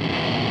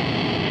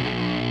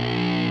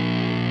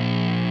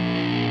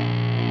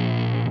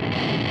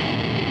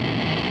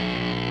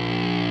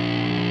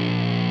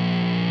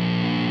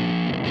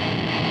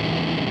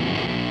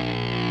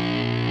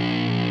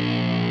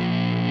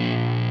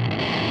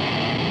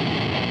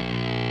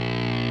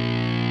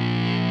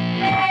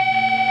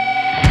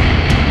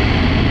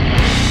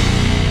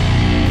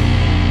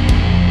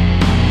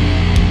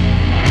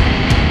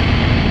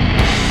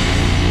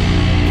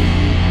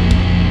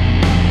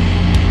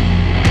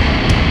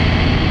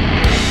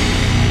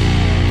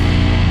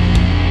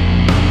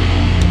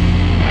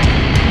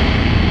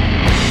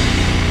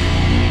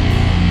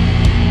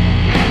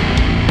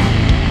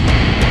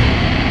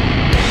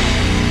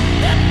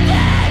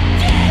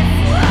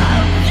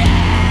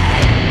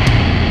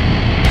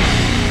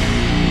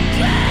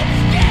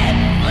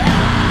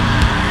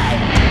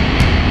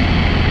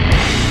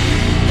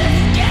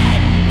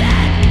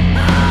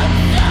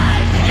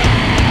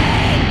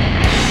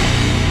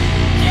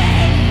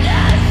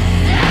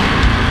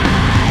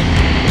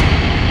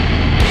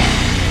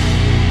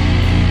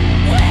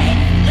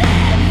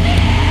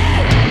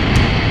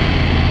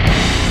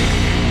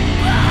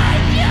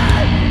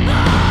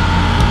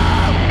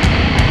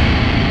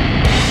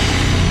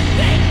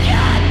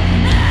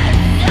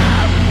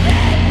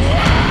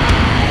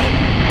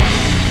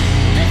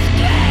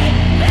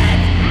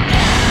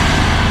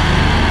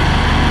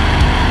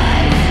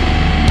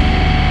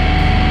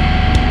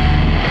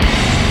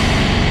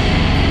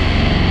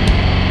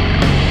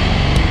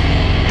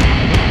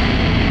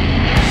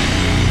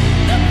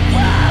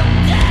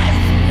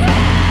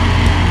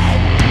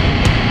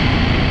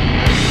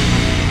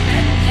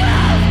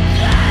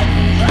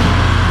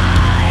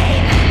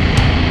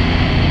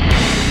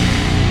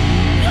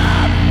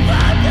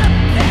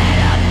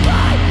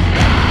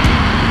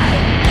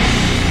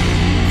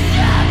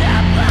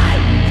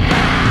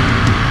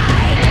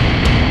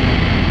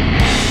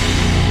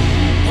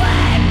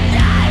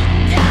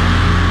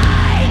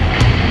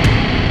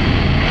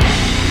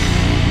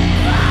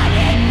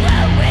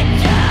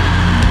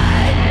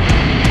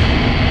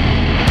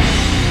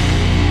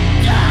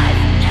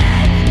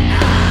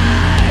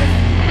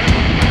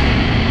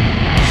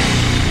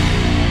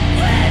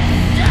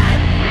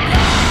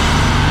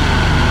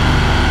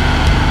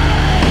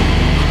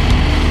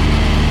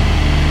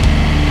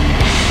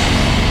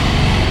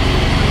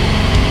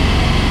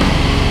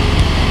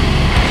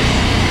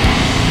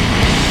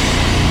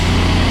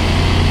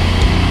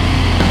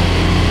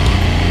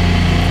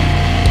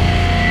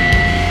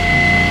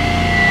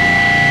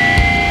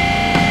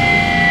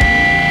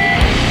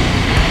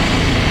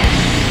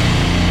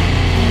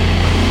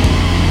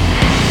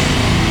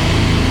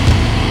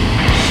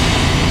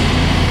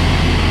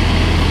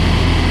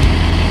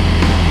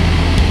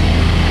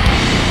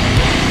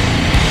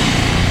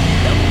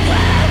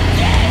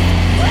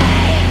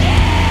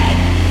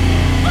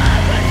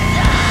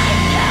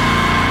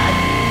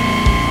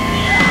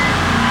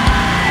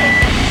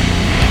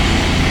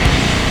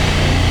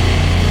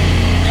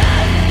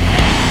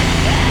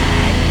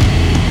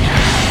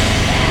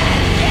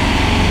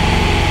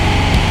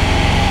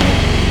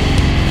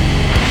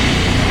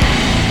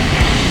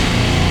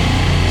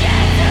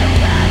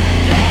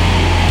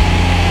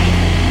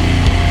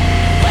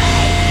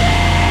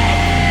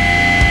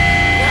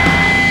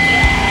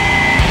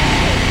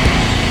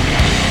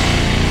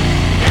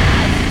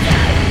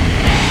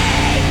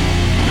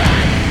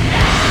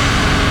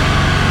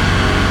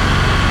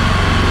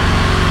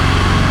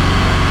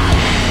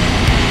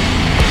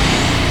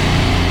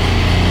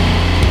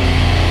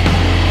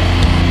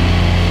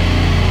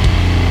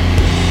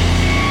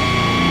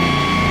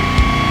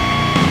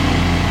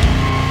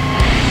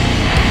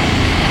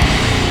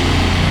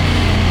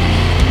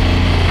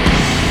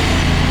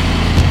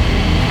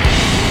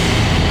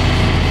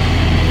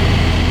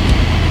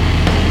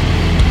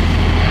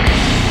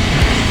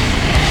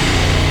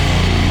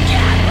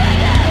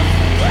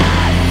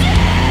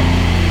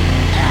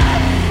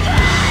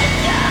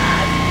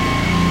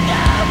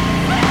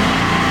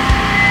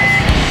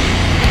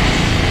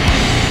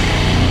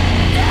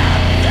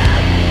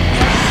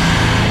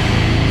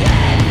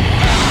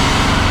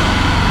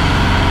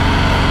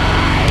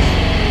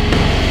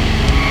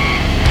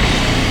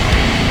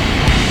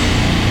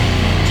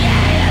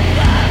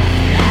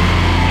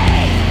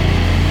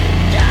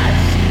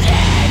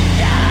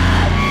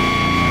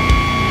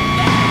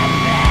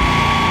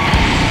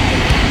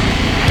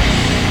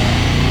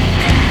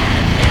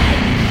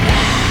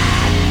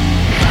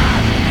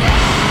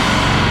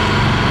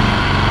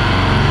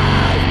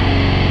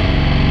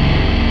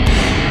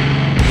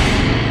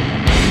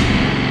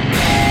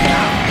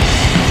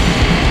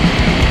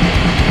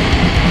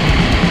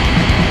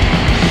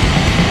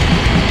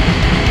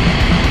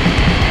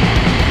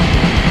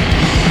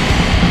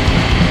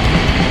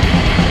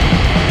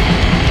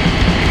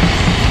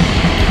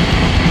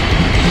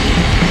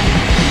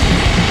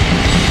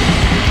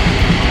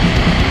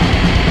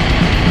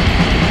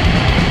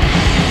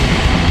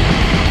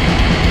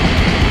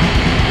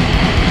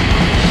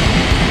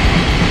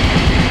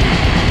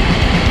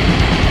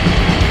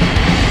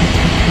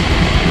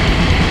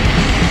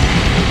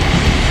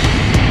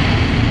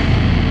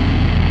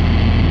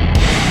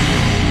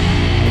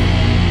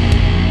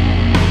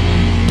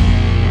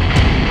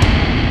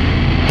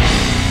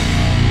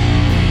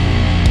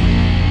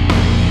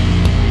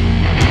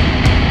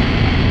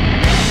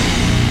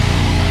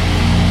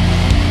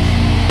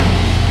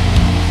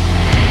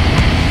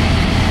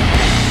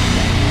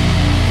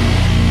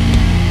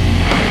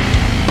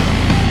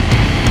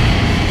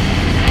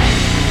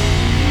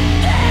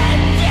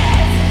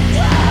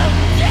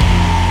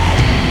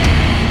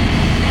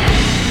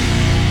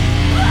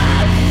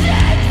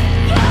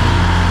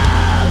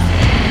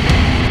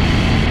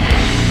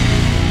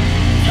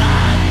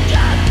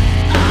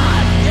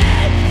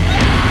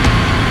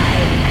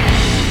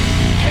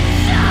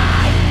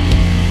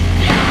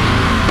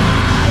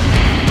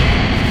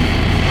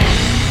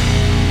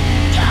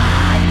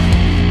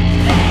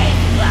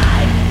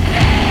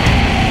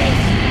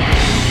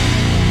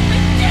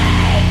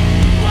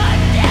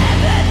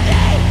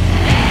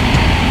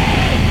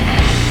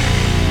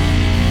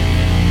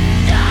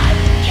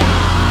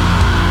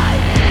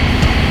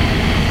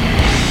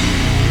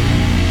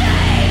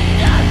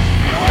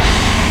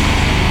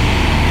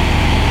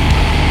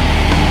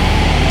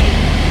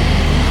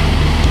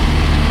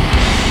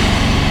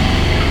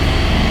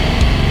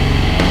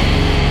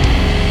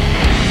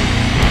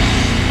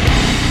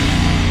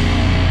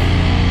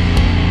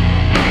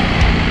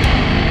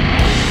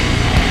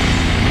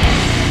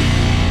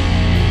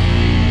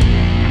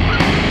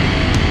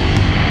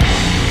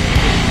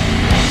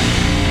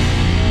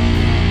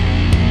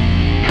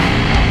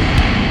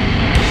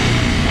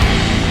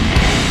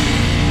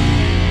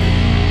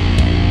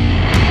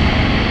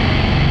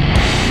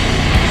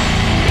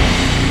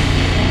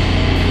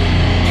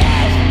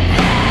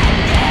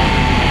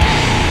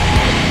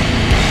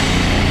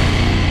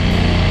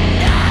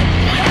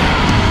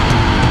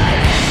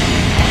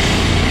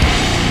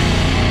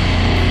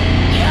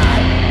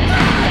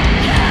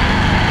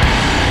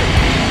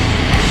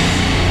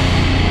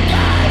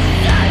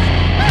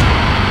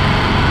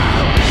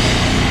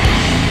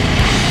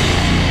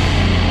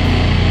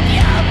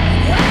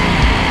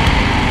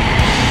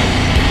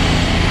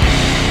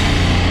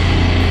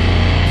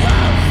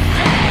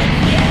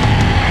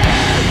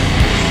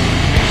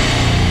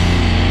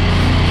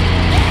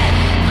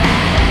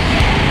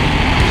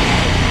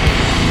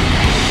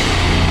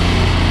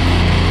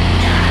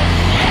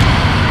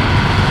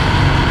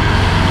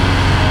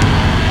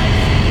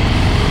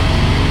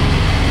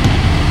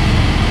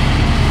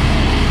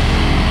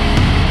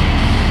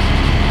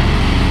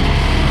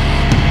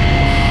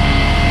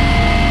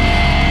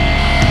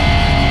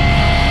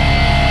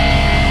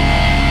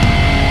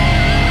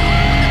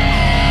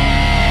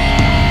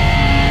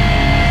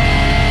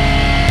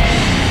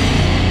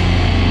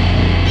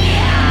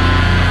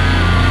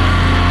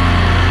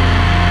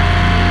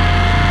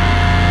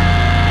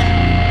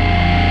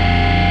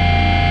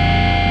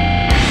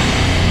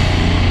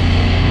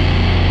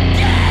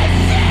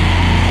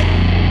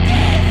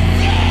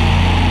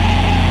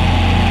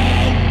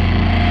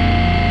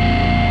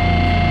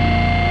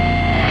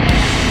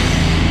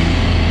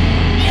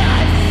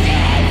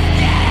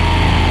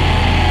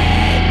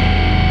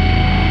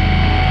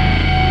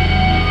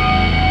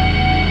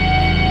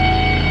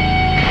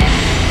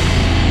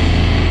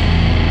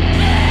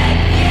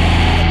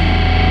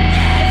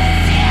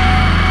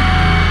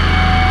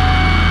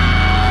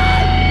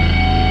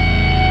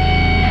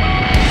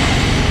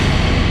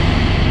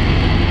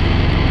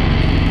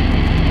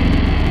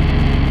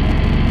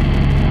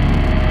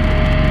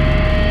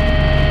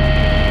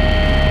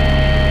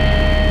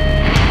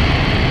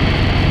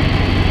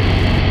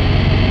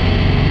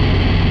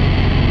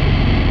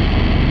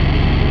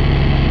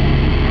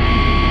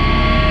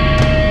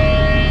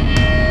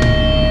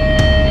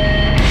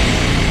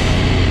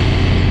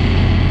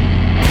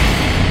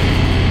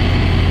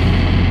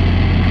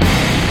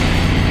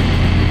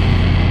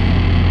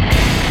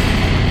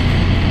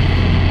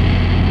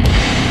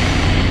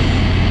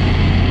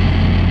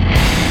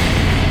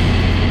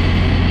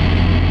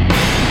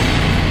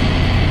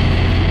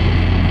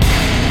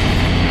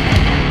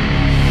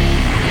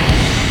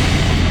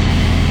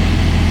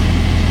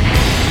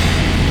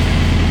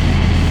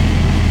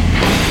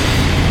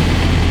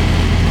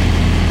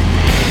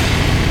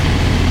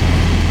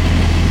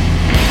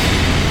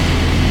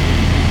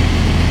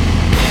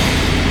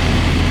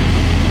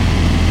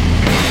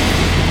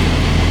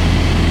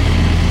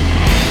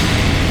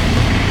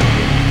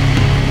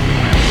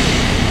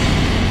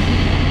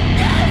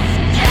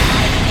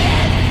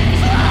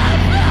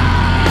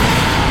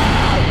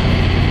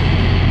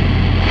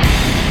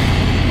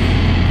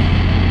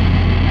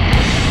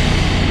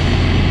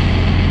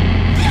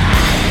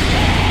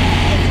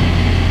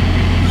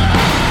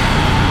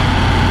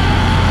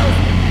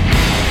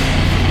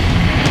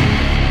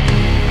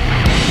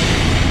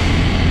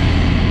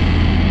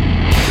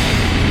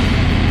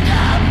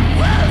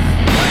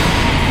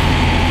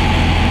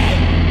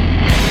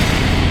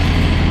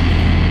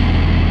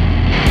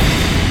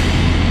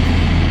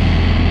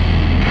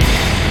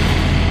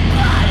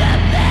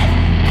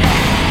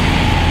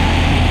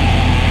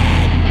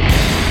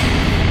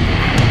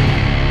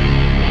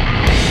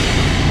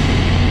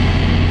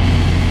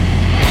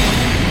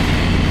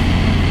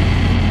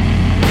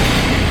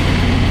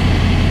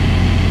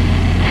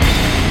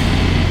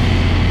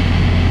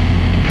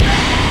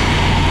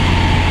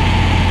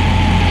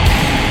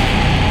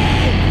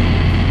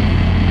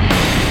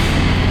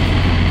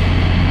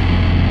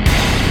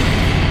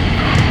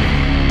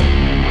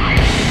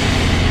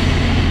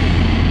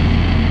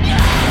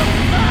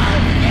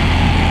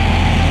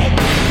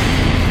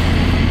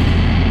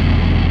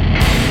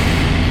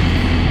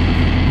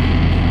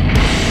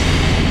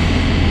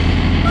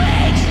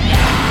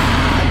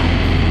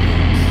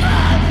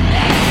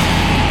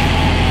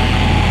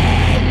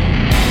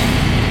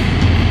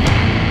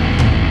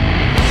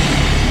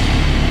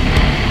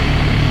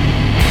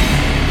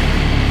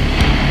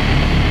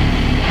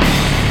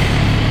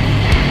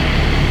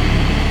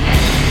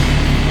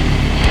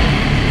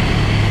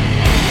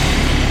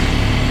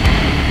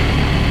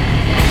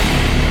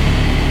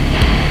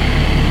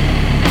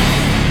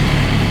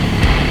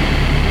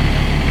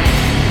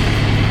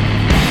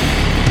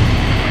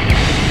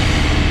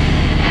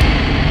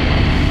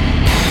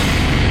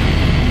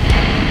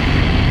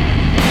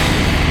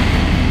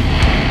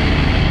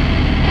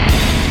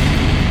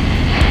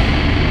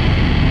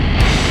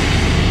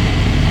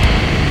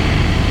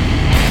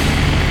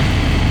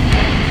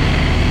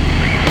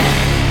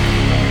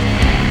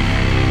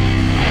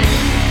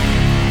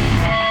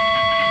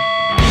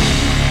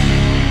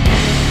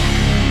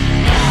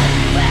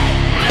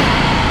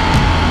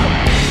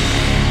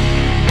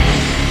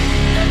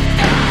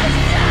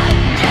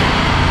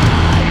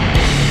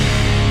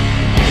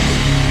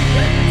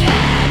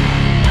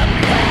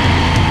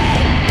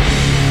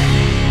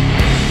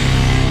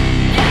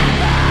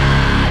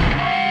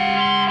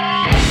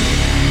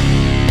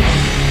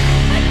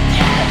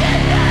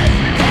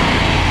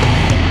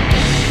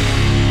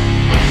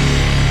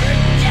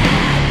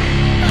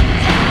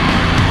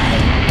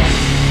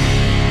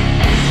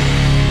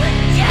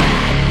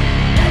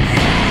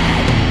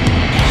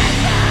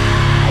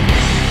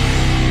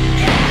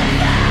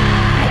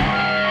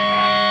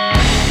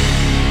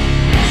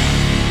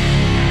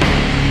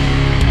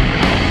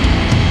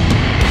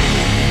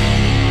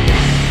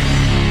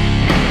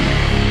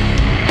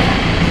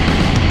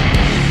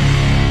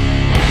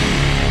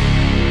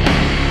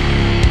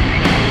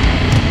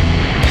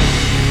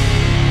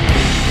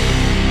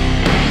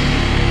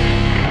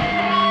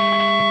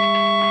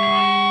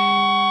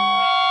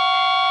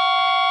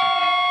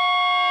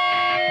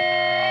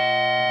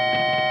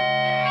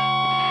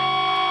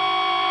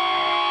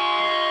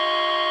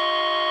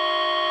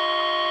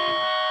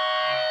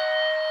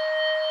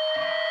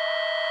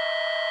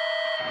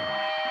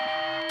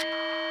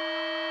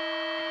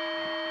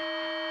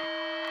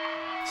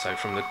 So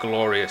from the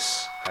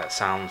glorious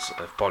sounds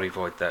of Body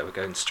Void there, we're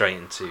going straight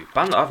into a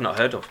band that I've not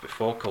heard of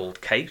before called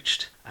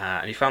Caged.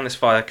 And you found this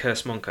via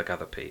Curse Monk, I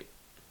gather, Pete?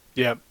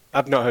 Yeah,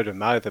 I've not heard of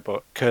them either,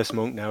 but Curse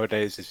Monk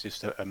nowadays is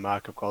just a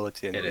mark of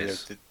quality. And It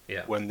is.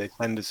 Yeah. When they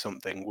send us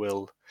something,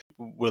 we'll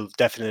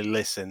definitely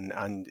listen,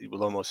 and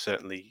we'll almost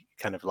certainly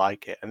kind of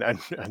like it, and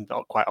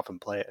not quite often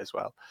play it as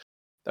well.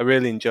 I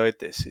really enjoyed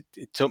this.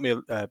 It took me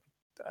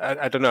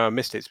I don't know, I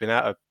missed it. It's been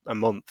out a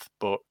month,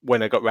 but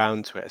when I got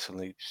round to it,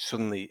 I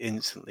suddenly,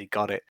 instantly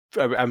got it.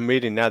 I'm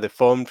reading now, they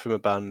formed from a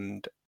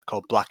band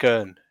called Black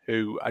Urn,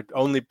 who I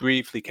only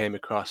briefly came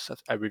across.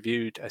 I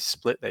reviewed a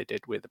split they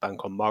did with a band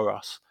called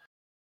Moros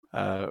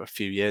a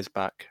few years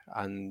back,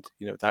 and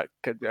that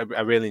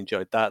I really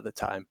enjoyed that at the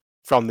time.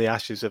 From the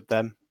ashes of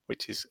them,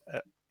 which is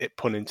it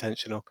pun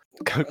intentional,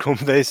 come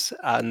this,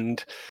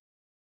 and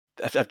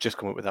I've just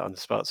come up with that on the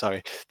spot.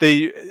 Sorry.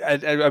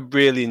 I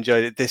really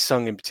enjoyed it. This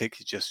song in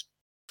particular just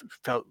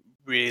felt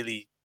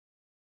really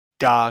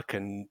dark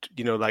and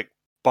like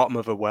bottom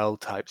of a well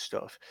type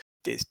stuff.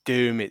 It's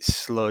doom, it's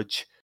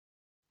sludge,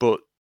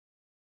 but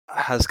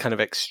has kind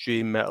of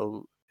extreme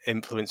metal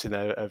influence in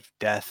there of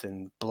death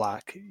and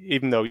black.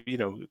 Even though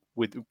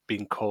with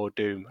being core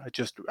doom,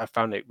 I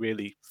found it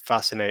really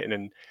fascinating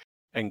and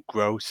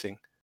engrossing.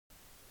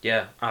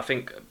 Yeah, I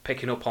think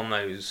picking up on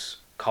those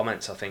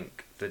comments, I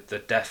think the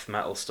death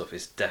metal stuff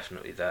is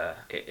definitely there.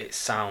 It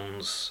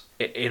sounds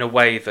in a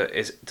way that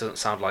doesn't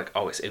sound like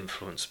it's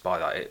influenced by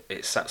that.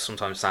 It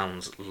sometimes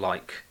sounds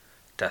like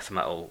death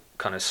metal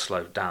kind of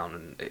slowed down,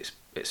 and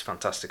it's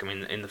fantastic. I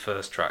mean, in the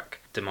first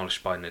track,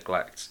 Demolished by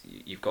Neglect,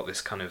 you've got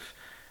this kind of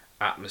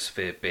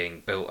atmosphere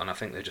being built, and I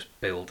think they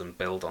just build and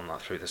build on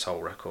that through this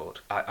whole record.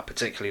 I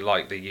particularly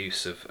like the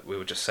use of, we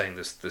were just saying,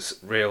 there's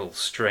real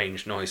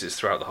strange noises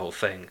throughout the whole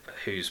thing.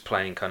 Who's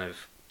playing kind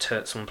of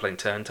someone playing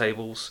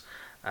turntables.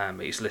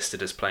 He's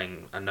listed as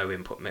playing a no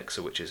input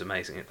mixer, which is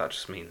amazing. That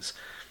just means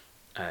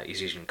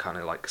he's using kind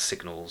of like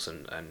signals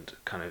and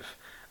kind of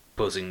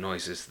buzzing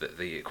noises that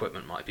the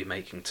equipment might be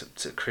making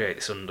to create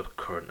this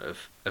undercurrent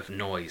of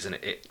noise, and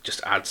it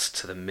just adds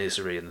to the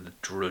misery and the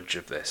drudge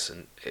of this.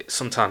 And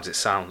sometimes it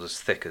sounds as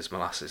thick as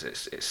molasses.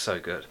 It's so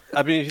good.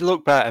 I mean, if you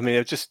look back, I mean,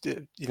 I've just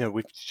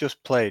we've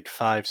just played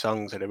 5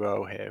 songs in a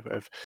row here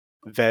of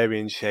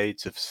varying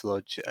shades of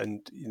sludge,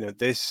 and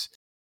this.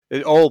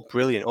 It's all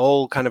brilliant,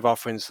 all kind of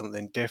offering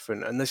something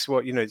different. And this is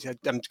what,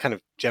 I'm kind of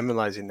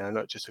generalizing now,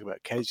 not just talking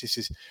about Cage.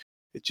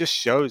 It just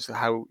shows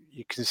how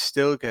you can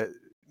still get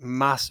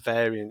mass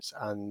variance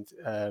and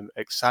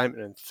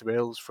excitement and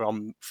thrills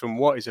from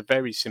what is a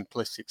very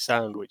simplistic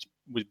sound, which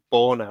was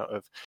born out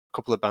of a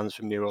couple of bands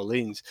from New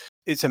Orleans.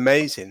 It's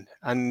amazing.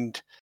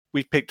 And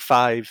we picked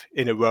 5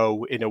 in a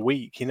row in a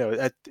week.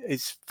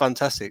 It's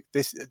fantastic.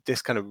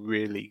 This kind of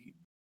really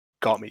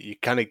got me. You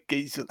kind of,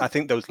 I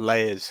think those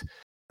layers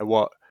are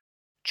what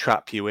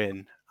trap you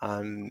in,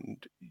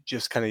 and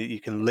just kind of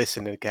you can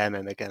listen again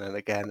and again and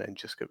again and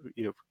just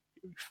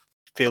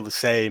feel the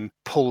same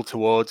pull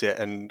towards it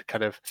and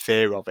kind of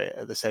fear of it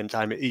at the same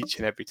time each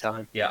and every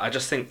time. Yeah, I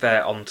just think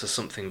they're onto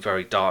something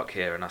very dark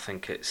here, and I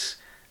think it's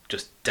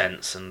just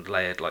dense and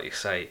layered, like you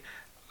say.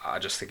 I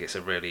just think it's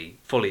a really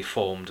fully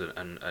formed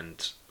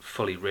and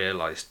fully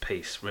realised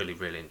piece. Really,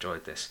 really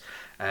enjoyed this.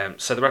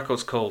 So the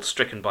record's called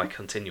Stricken by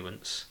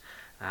Continuance,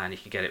 and you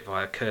can get it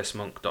via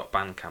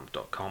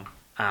cursemonk.bandcamp.com.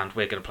 And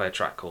we're going to play a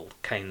track called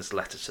Cain's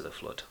Letter to the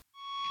Flood.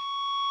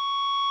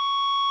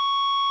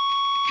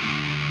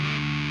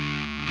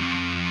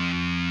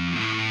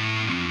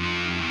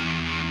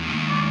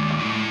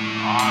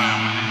 I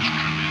am an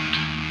instrument.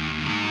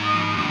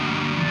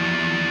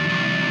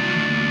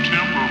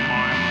 Timber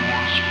my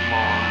voice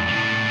large.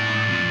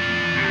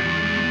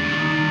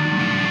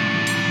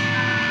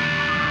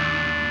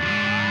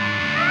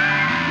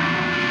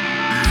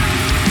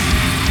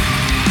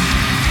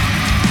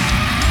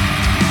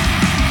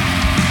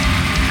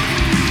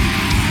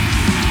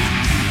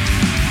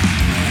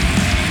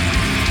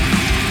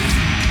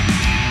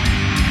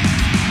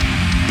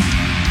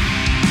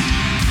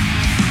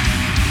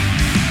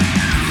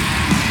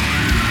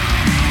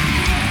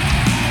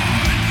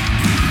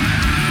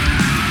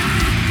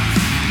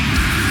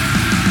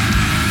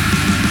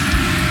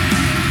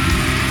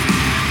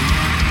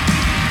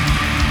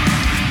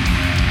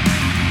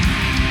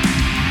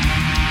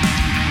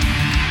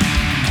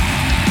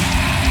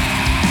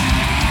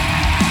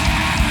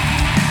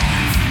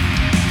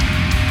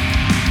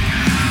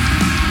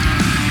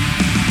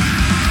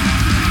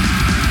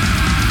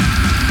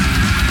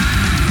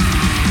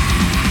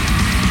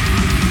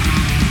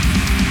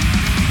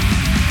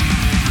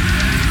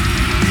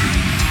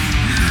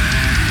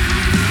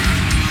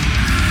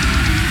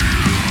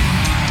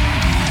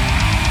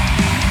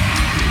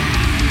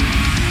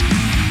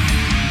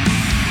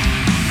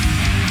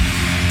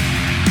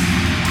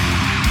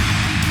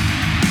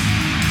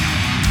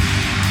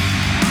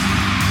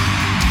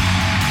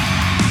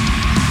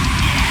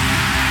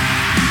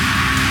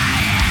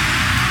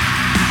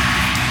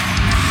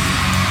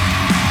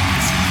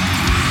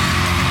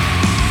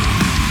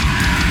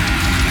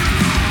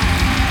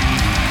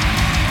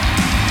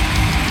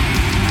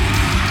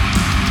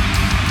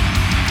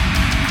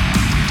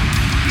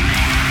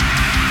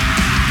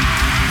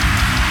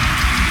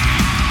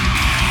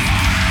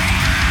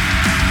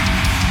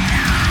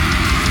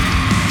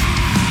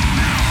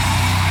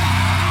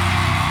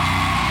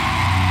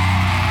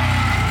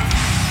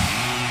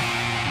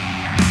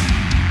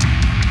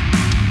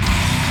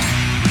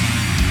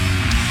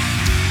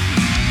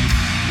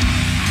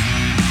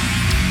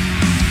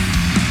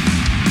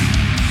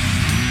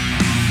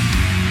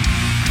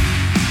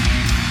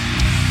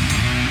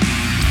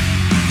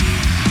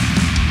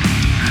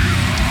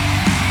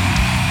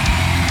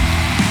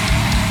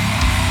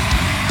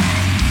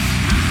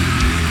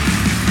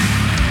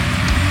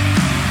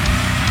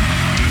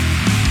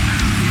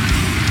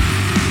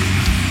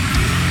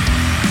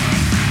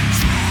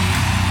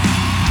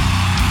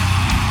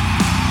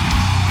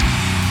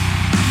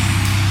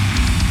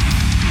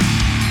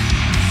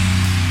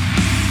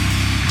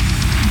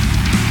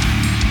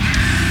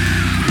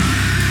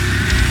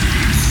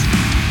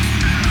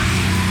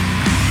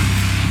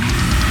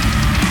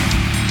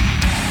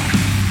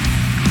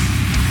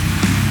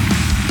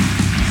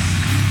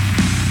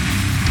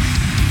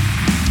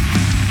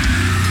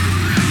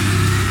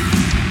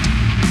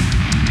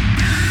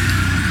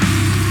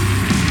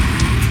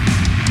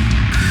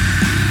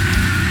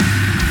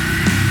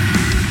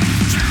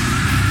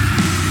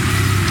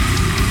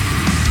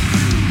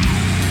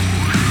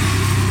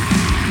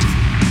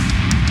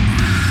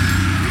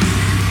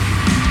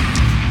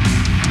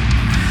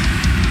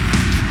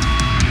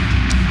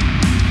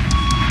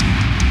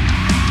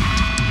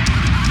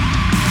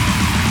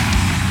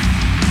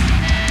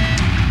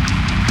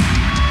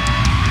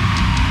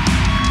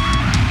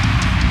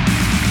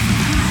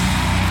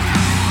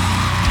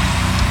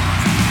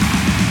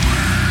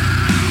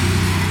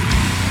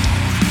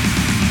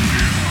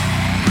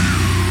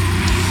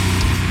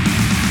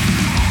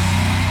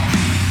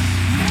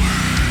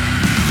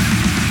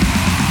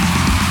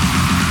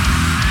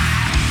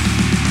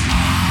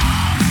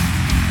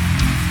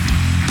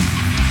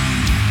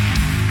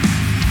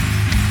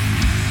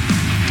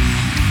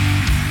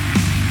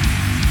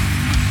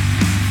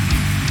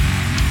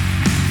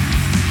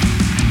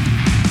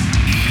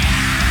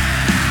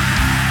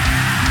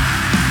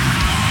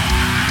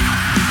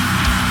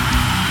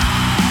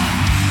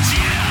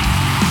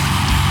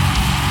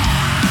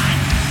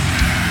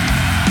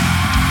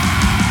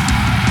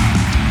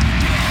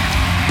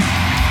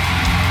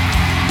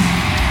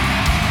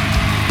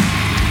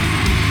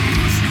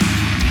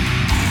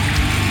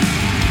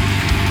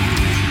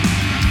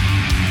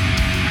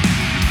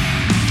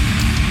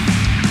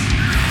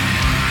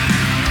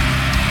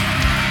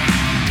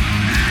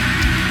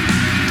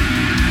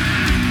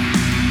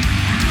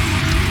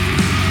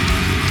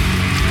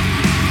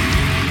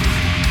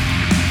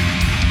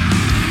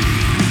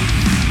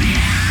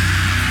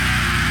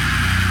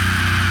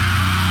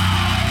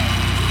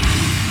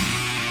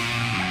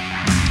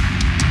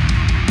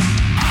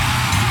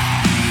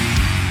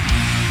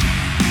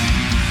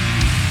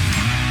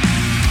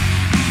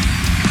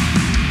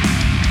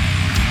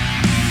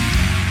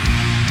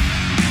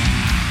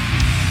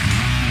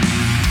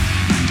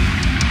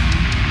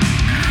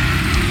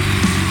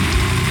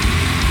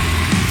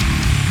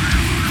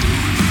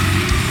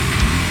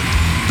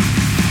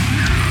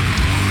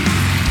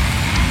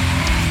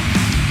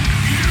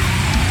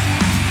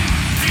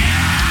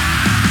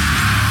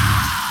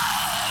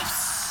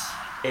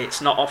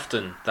 it's not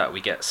often that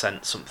we get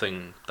sent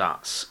something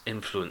that's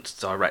influenced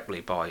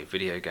directly by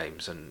video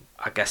games, and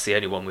I guess the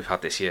only one we've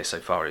had this year so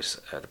far is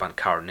the band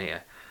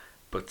Caroneer.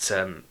 But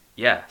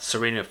yeah,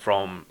 Serena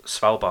from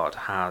Svalbard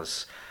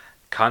has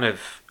kind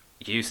of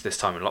used this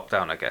time in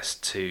lockdown, I guess,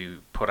 to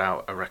put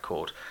out a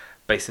record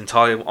based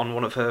entirely on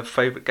one of her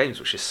favourite games,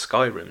 which is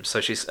Skyrim. So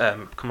she's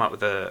come out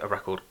with a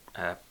record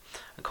and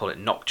call it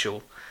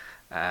Noctule,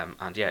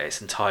 and yeah,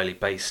 it's entirely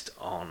based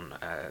on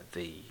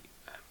the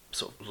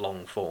sort of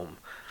long form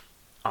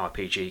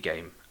RPG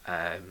game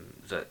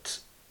that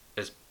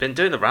has been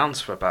doing the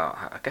rounds for about,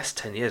 I guess,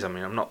 10 years. I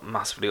mean, I'm not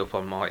massively up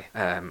on my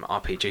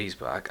RPGs,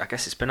 but I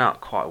guess it's been out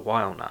quite a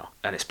while now,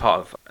 and it's part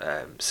of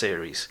a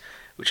series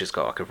which has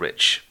got like a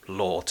rich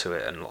lore to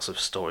it and lots of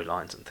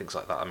storylines and things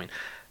like that. I mean,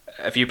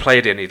 have you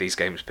played any of these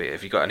games, Peter?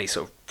 Have you got any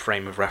sort of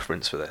frame of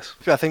reference for this?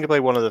 I think I played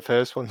one of the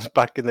first ones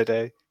back in the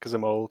day because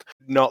I'm old.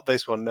 Not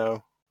this one,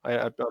 no.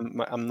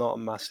 I'm not a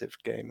massive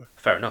gamer.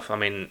 Fair enough. I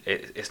mean,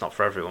 it's not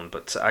for everyone,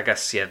 but I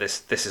guess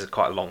this is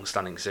quite a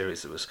long-standing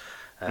series. There was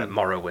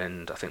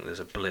Morrowind. I think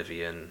there's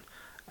Oblivion.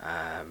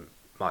 Might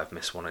have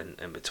missed one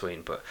in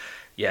between, but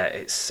yeah,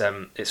 it's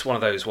one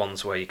of those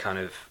ones where you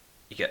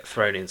get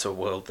thrown into a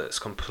world that's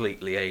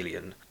completely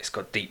alien. It's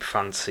got deep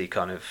fantasy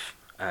kind of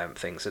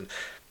things, and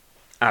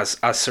as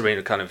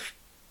Serena kind of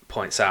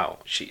points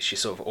out, she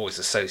sort of always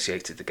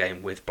associated the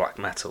game with black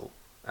metal.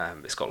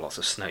 It's got lots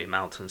of snowy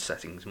mountain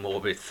settings,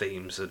 morbid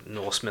themes, and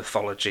Norse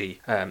mythology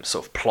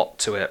sort of plot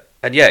to it.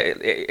 And yeah,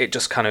 it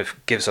just kind of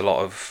gives a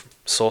lot of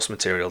source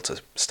material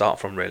to start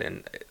from, really.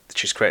 And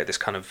she's created this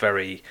kind of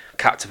very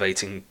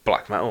captivating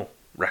black metal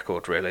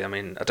record, really. I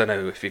mean, I don't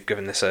know if you've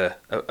given this a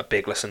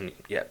big listen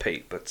yet,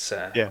 Pete, but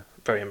yeah,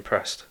 very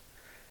impressed.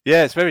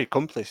 Yeah, it's very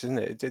accomplished, isn't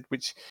it?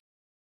 Which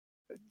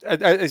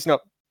it's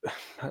not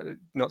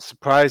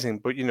surprising,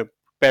 but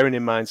bearing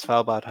in mind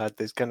Svalbard had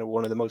this kind of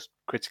one of the most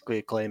critically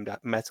acclaimed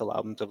metal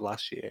albums of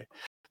last year.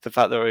 The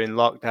fact that we're in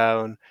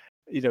lockdown,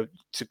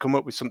 to come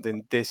up with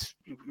something this,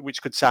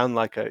 which could sound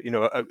like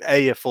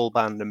a full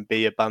band and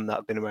B, a band that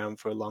have been around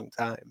for a long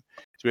time,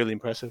 it's really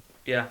impressive.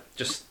 Yeah,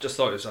 just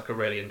thought it was like a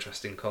really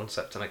interesting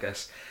concept, and I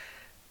guess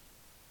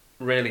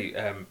really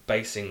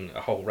basing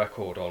a whole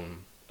record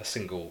on a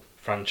single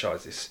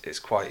franchise is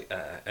quite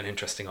an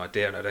interesting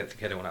idea, and I don't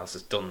think anyone else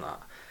has done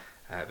that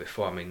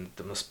before. I mean,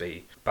 there must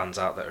be bands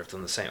out there that have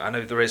done the same. I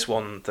know there is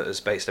one that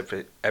has based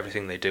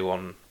everything they do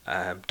on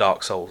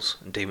Dark Souls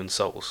and Demon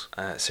Souls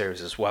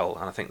series as well,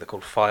 and I think they're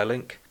called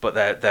Firelink. But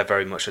they're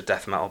very much a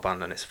death metal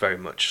band, and it's very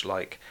much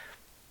like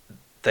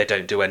they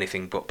don't do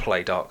anything but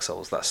play Dark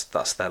Souls.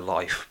 That's their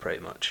life,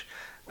 pretty much.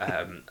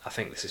 I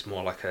think this is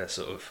more like a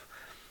sort of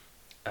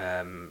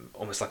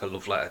almost like a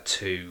love letter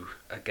to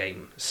a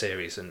game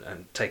series,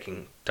 and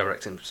taking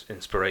direct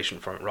inspiration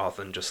from it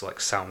rather than just like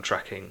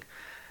soundtracking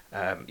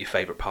your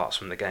favourite parts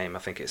from the game. I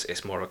think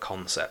it's more of a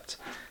concept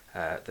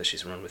that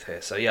she's run with here.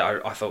 So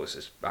yeah, I thought this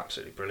is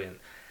absolutely brilliant.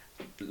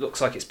 It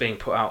looks like it's being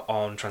put out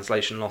on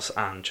Translation Loss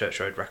and Church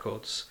Road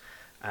Records,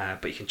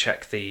 but you can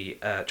check the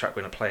track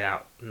we're going to play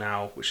out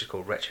now, which is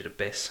called Wretched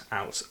Abyss,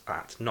 out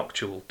at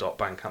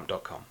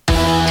noctule.bandcamp.com.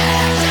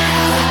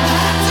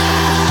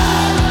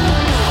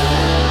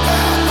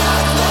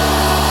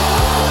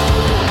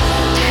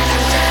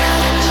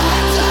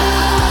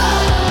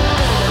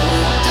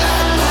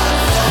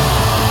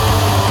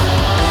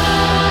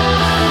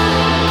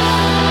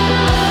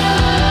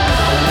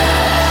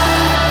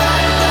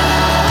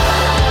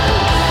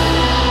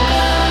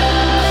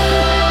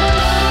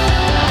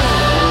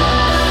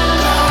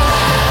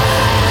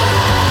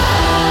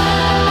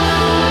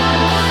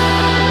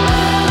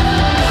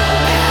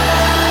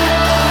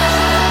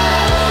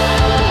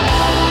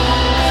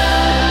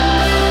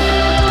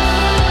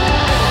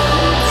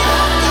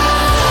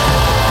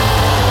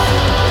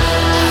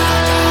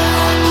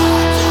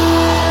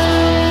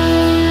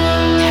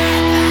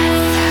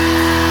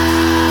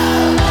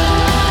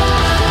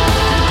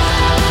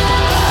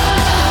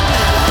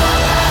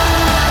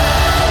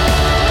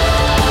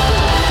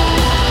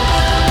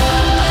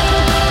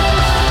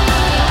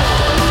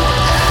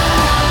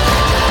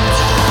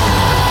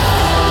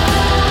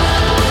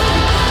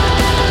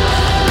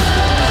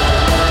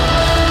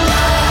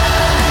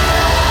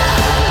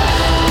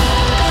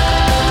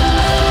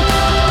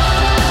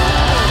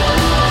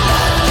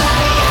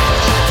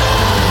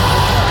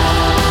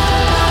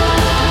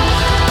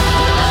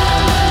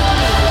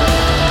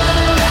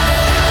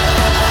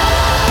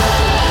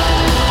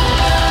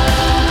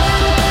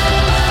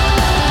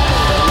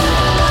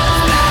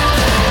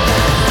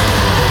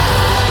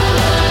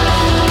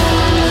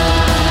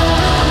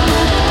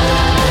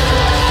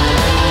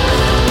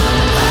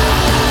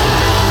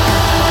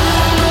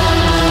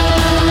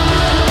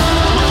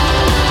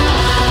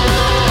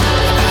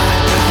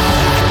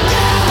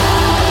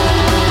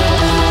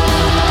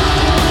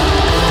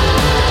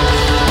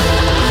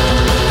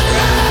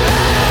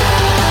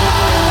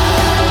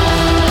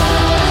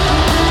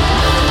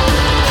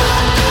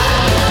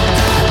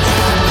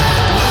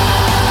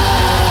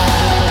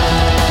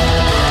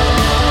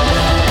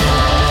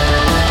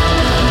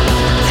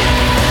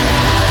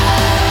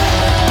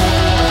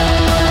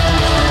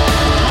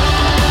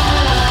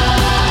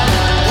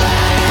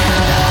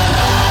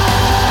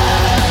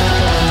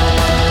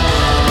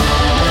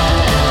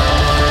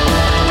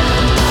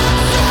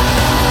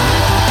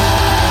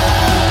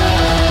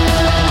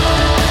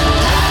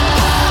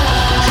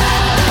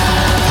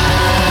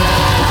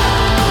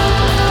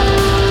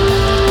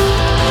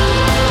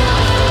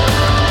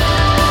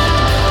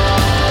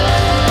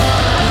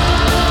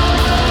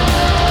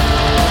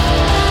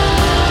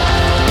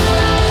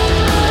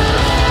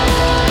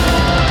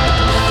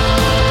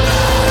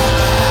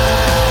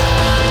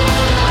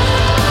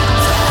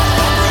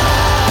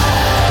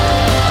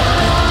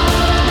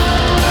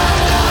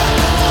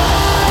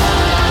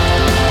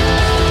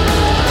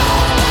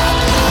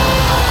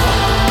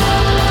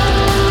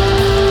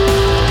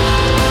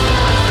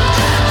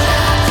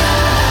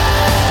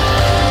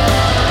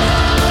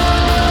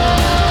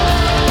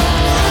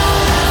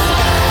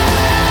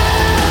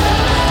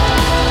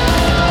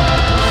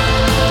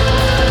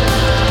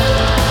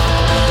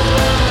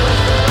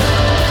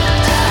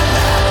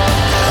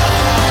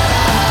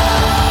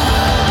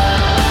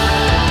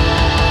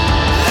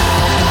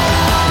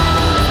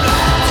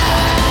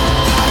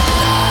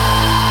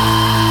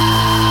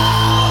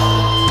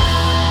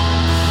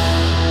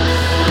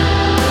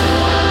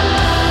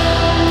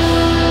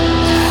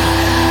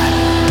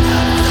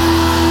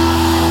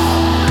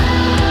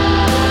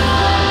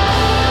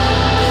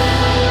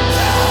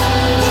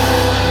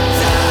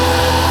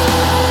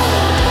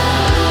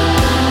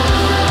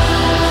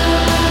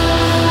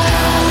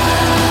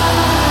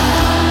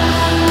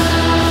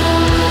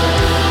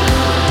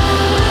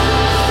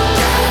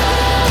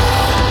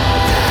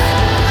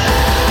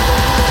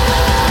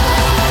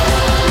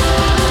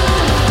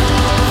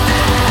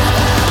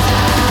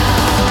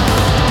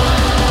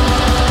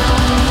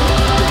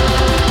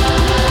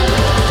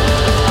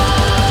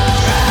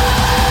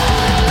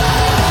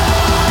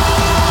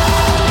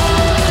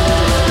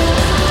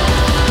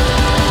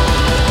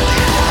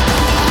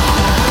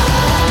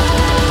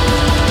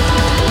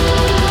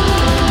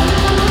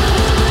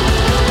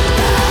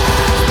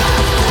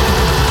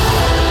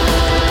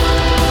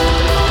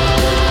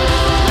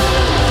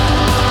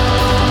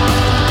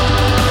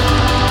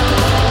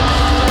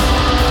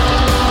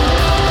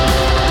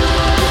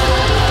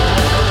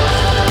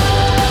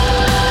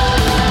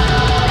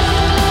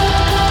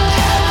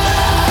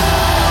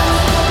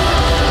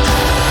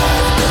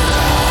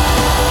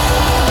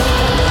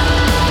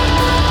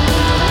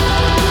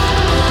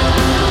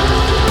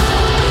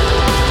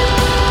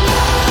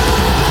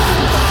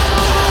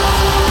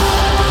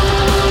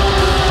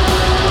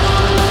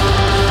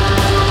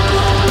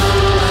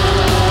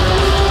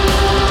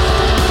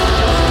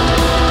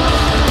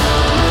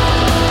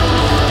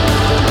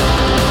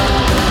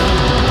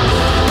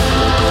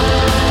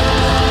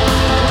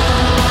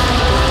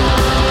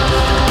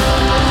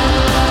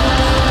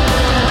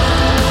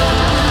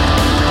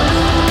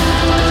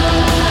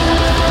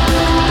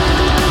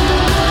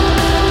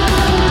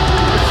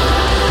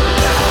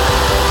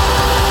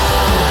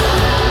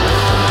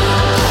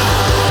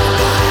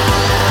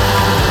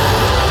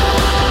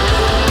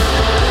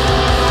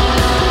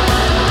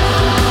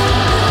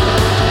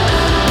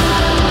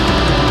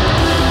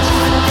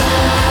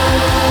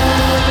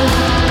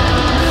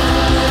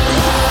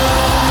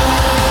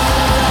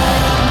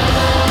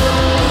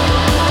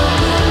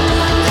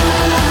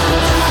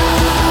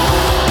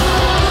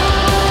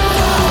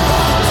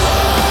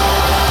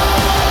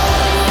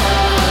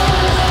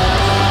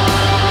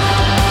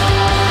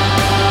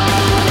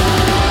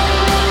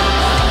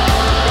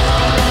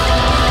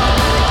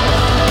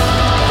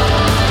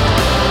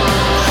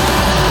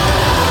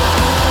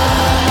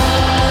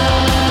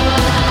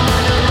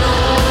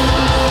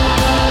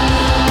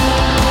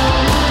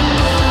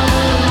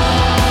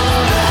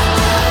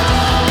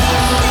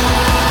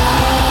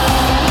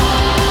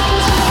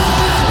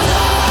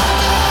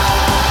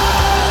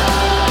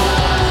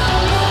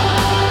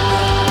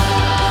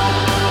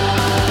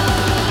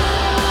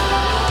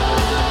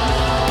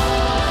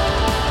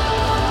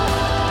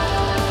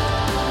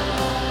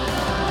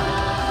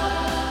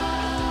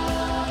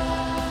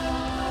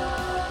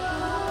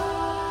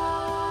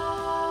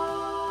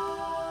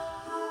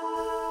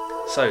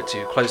 So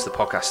to close the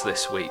podcast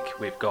this week,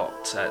 we've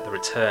got the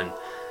return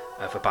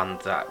of a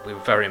band that we were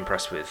very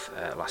impressed with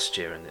last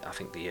year and I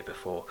think the year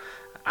before,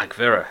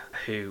 Agvirre,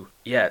 who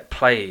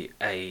play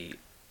a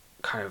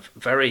kind of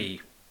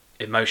very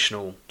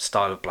emotional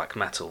style of black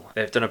metal.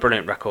 They've done a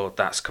brilliant record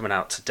that's coming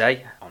out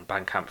today on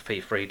Bandcamp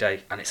Fee Free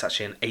Day, and it's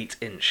actually an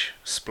 8-inch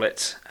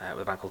split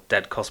with a band called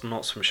Dead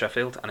Cosmonauts from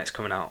Sheffield, and it's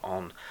coming out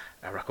on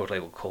a record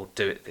label called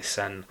Do It This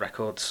End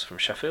Records from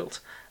Sheffield.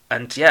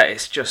 And yeah,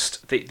 it's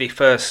just the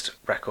first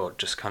record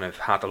just kind of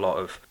had a lot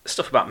of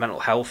stuff about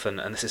mental health, and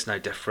this is no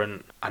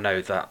different. I know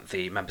that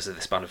the members of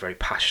this band are very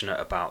passionate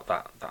about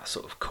that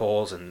sort of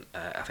cause, and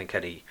I think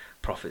any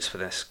profits for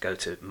this go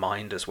to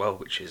Mind as well,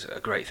 which is a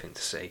great thing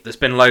to see. There's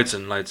been loads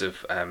and loads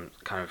of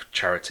kind of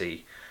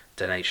charity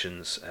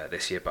donations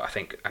this year, but I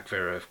think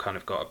Agvirre have kind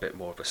of got a bit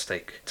more of a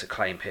stake to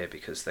claim here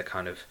because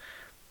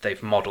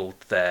they've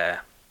modelled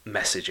their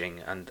messaging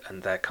and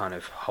their kind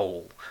of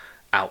whole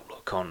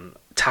outlook on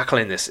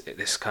tackling this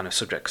kind of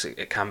subject, because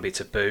it can be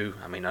taboo.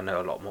 I mean, I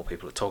know a lot more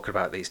people are talking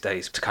about it these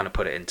days. To kind of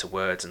put it into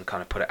words and kind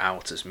of put it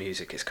out as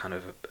music is kind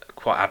of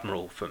quite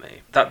admirable for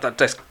me. That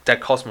Dead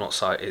Cosmonaut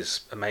site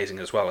is amazing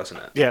as well, isn't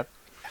it? Yeah.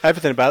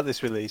 Everything about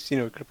this release, we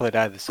could have played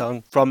either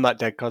song from that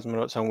Dead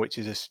Cosmonaut song, which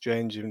is a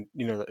strange and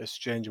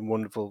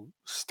wonderful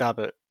stab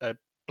at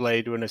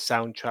Blade Runner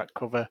soundtrack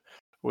cover,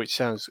 which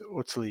sounds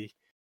utterly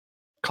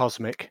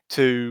cosmic,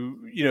 to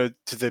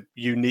the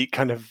unique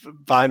kind of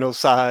vinyl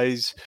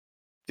size,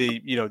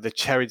 the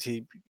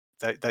charity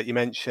that you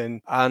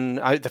mentioned, and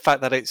the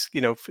fact that it's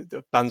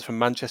bands from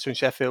Manchester and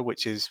Sheffield,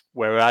 which is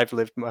where I've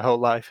lived my whole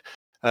life.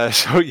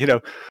 So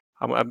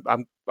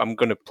I'm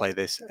going to play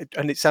this,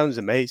 and it sounds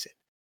amazing.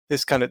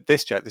 This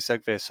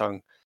Agvirre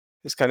song,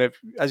 it's kind of,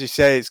 as you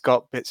say, it's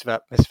got bits of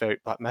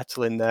atmospheric black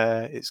metal in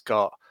there. It's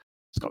got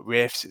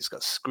riffs, it's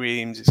got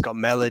screams, it's got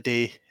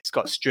melody, it's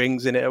got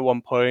strings in it at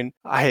one point.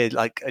 I heard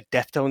like a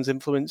Deftones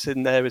influence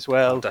in there as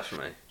well. Oh,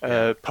 definitely.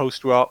 Yeah.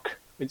 Post rock.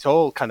 It's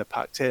all kind of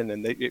packed in,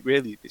 and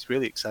it's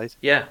really exciting.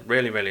 Yeah,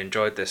 really, really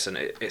enjoyed this, and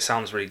it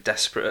sounds really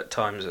desperate at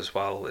times as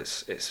well.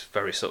 It's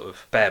very sort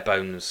of bare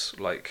bones,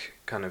 like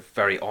kind of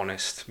very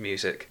honest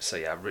music. So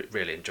yeah,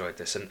 really enjoyed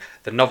this, and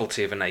the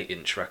novelty of an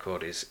 8-inch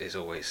record is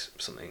always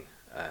something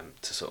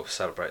to sort of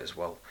celebrate as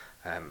well.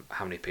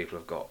 How many people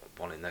have got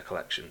one in their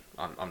collection?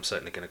 I'm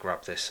certainly going to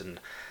grab this, and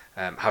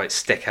how it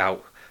stick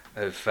out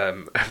of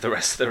the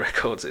rest of the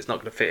records. It's not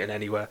going to fit in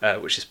anywhere,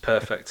 which is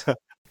perfect.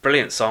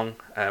 Brilliant song.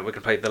 We're going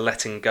to play The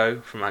Letting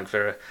Go from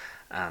Agvirre,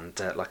 and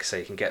like I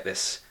say, you can get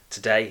this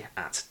today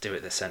at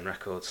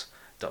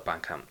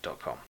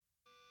doitthisendrecords.bandcamp.com.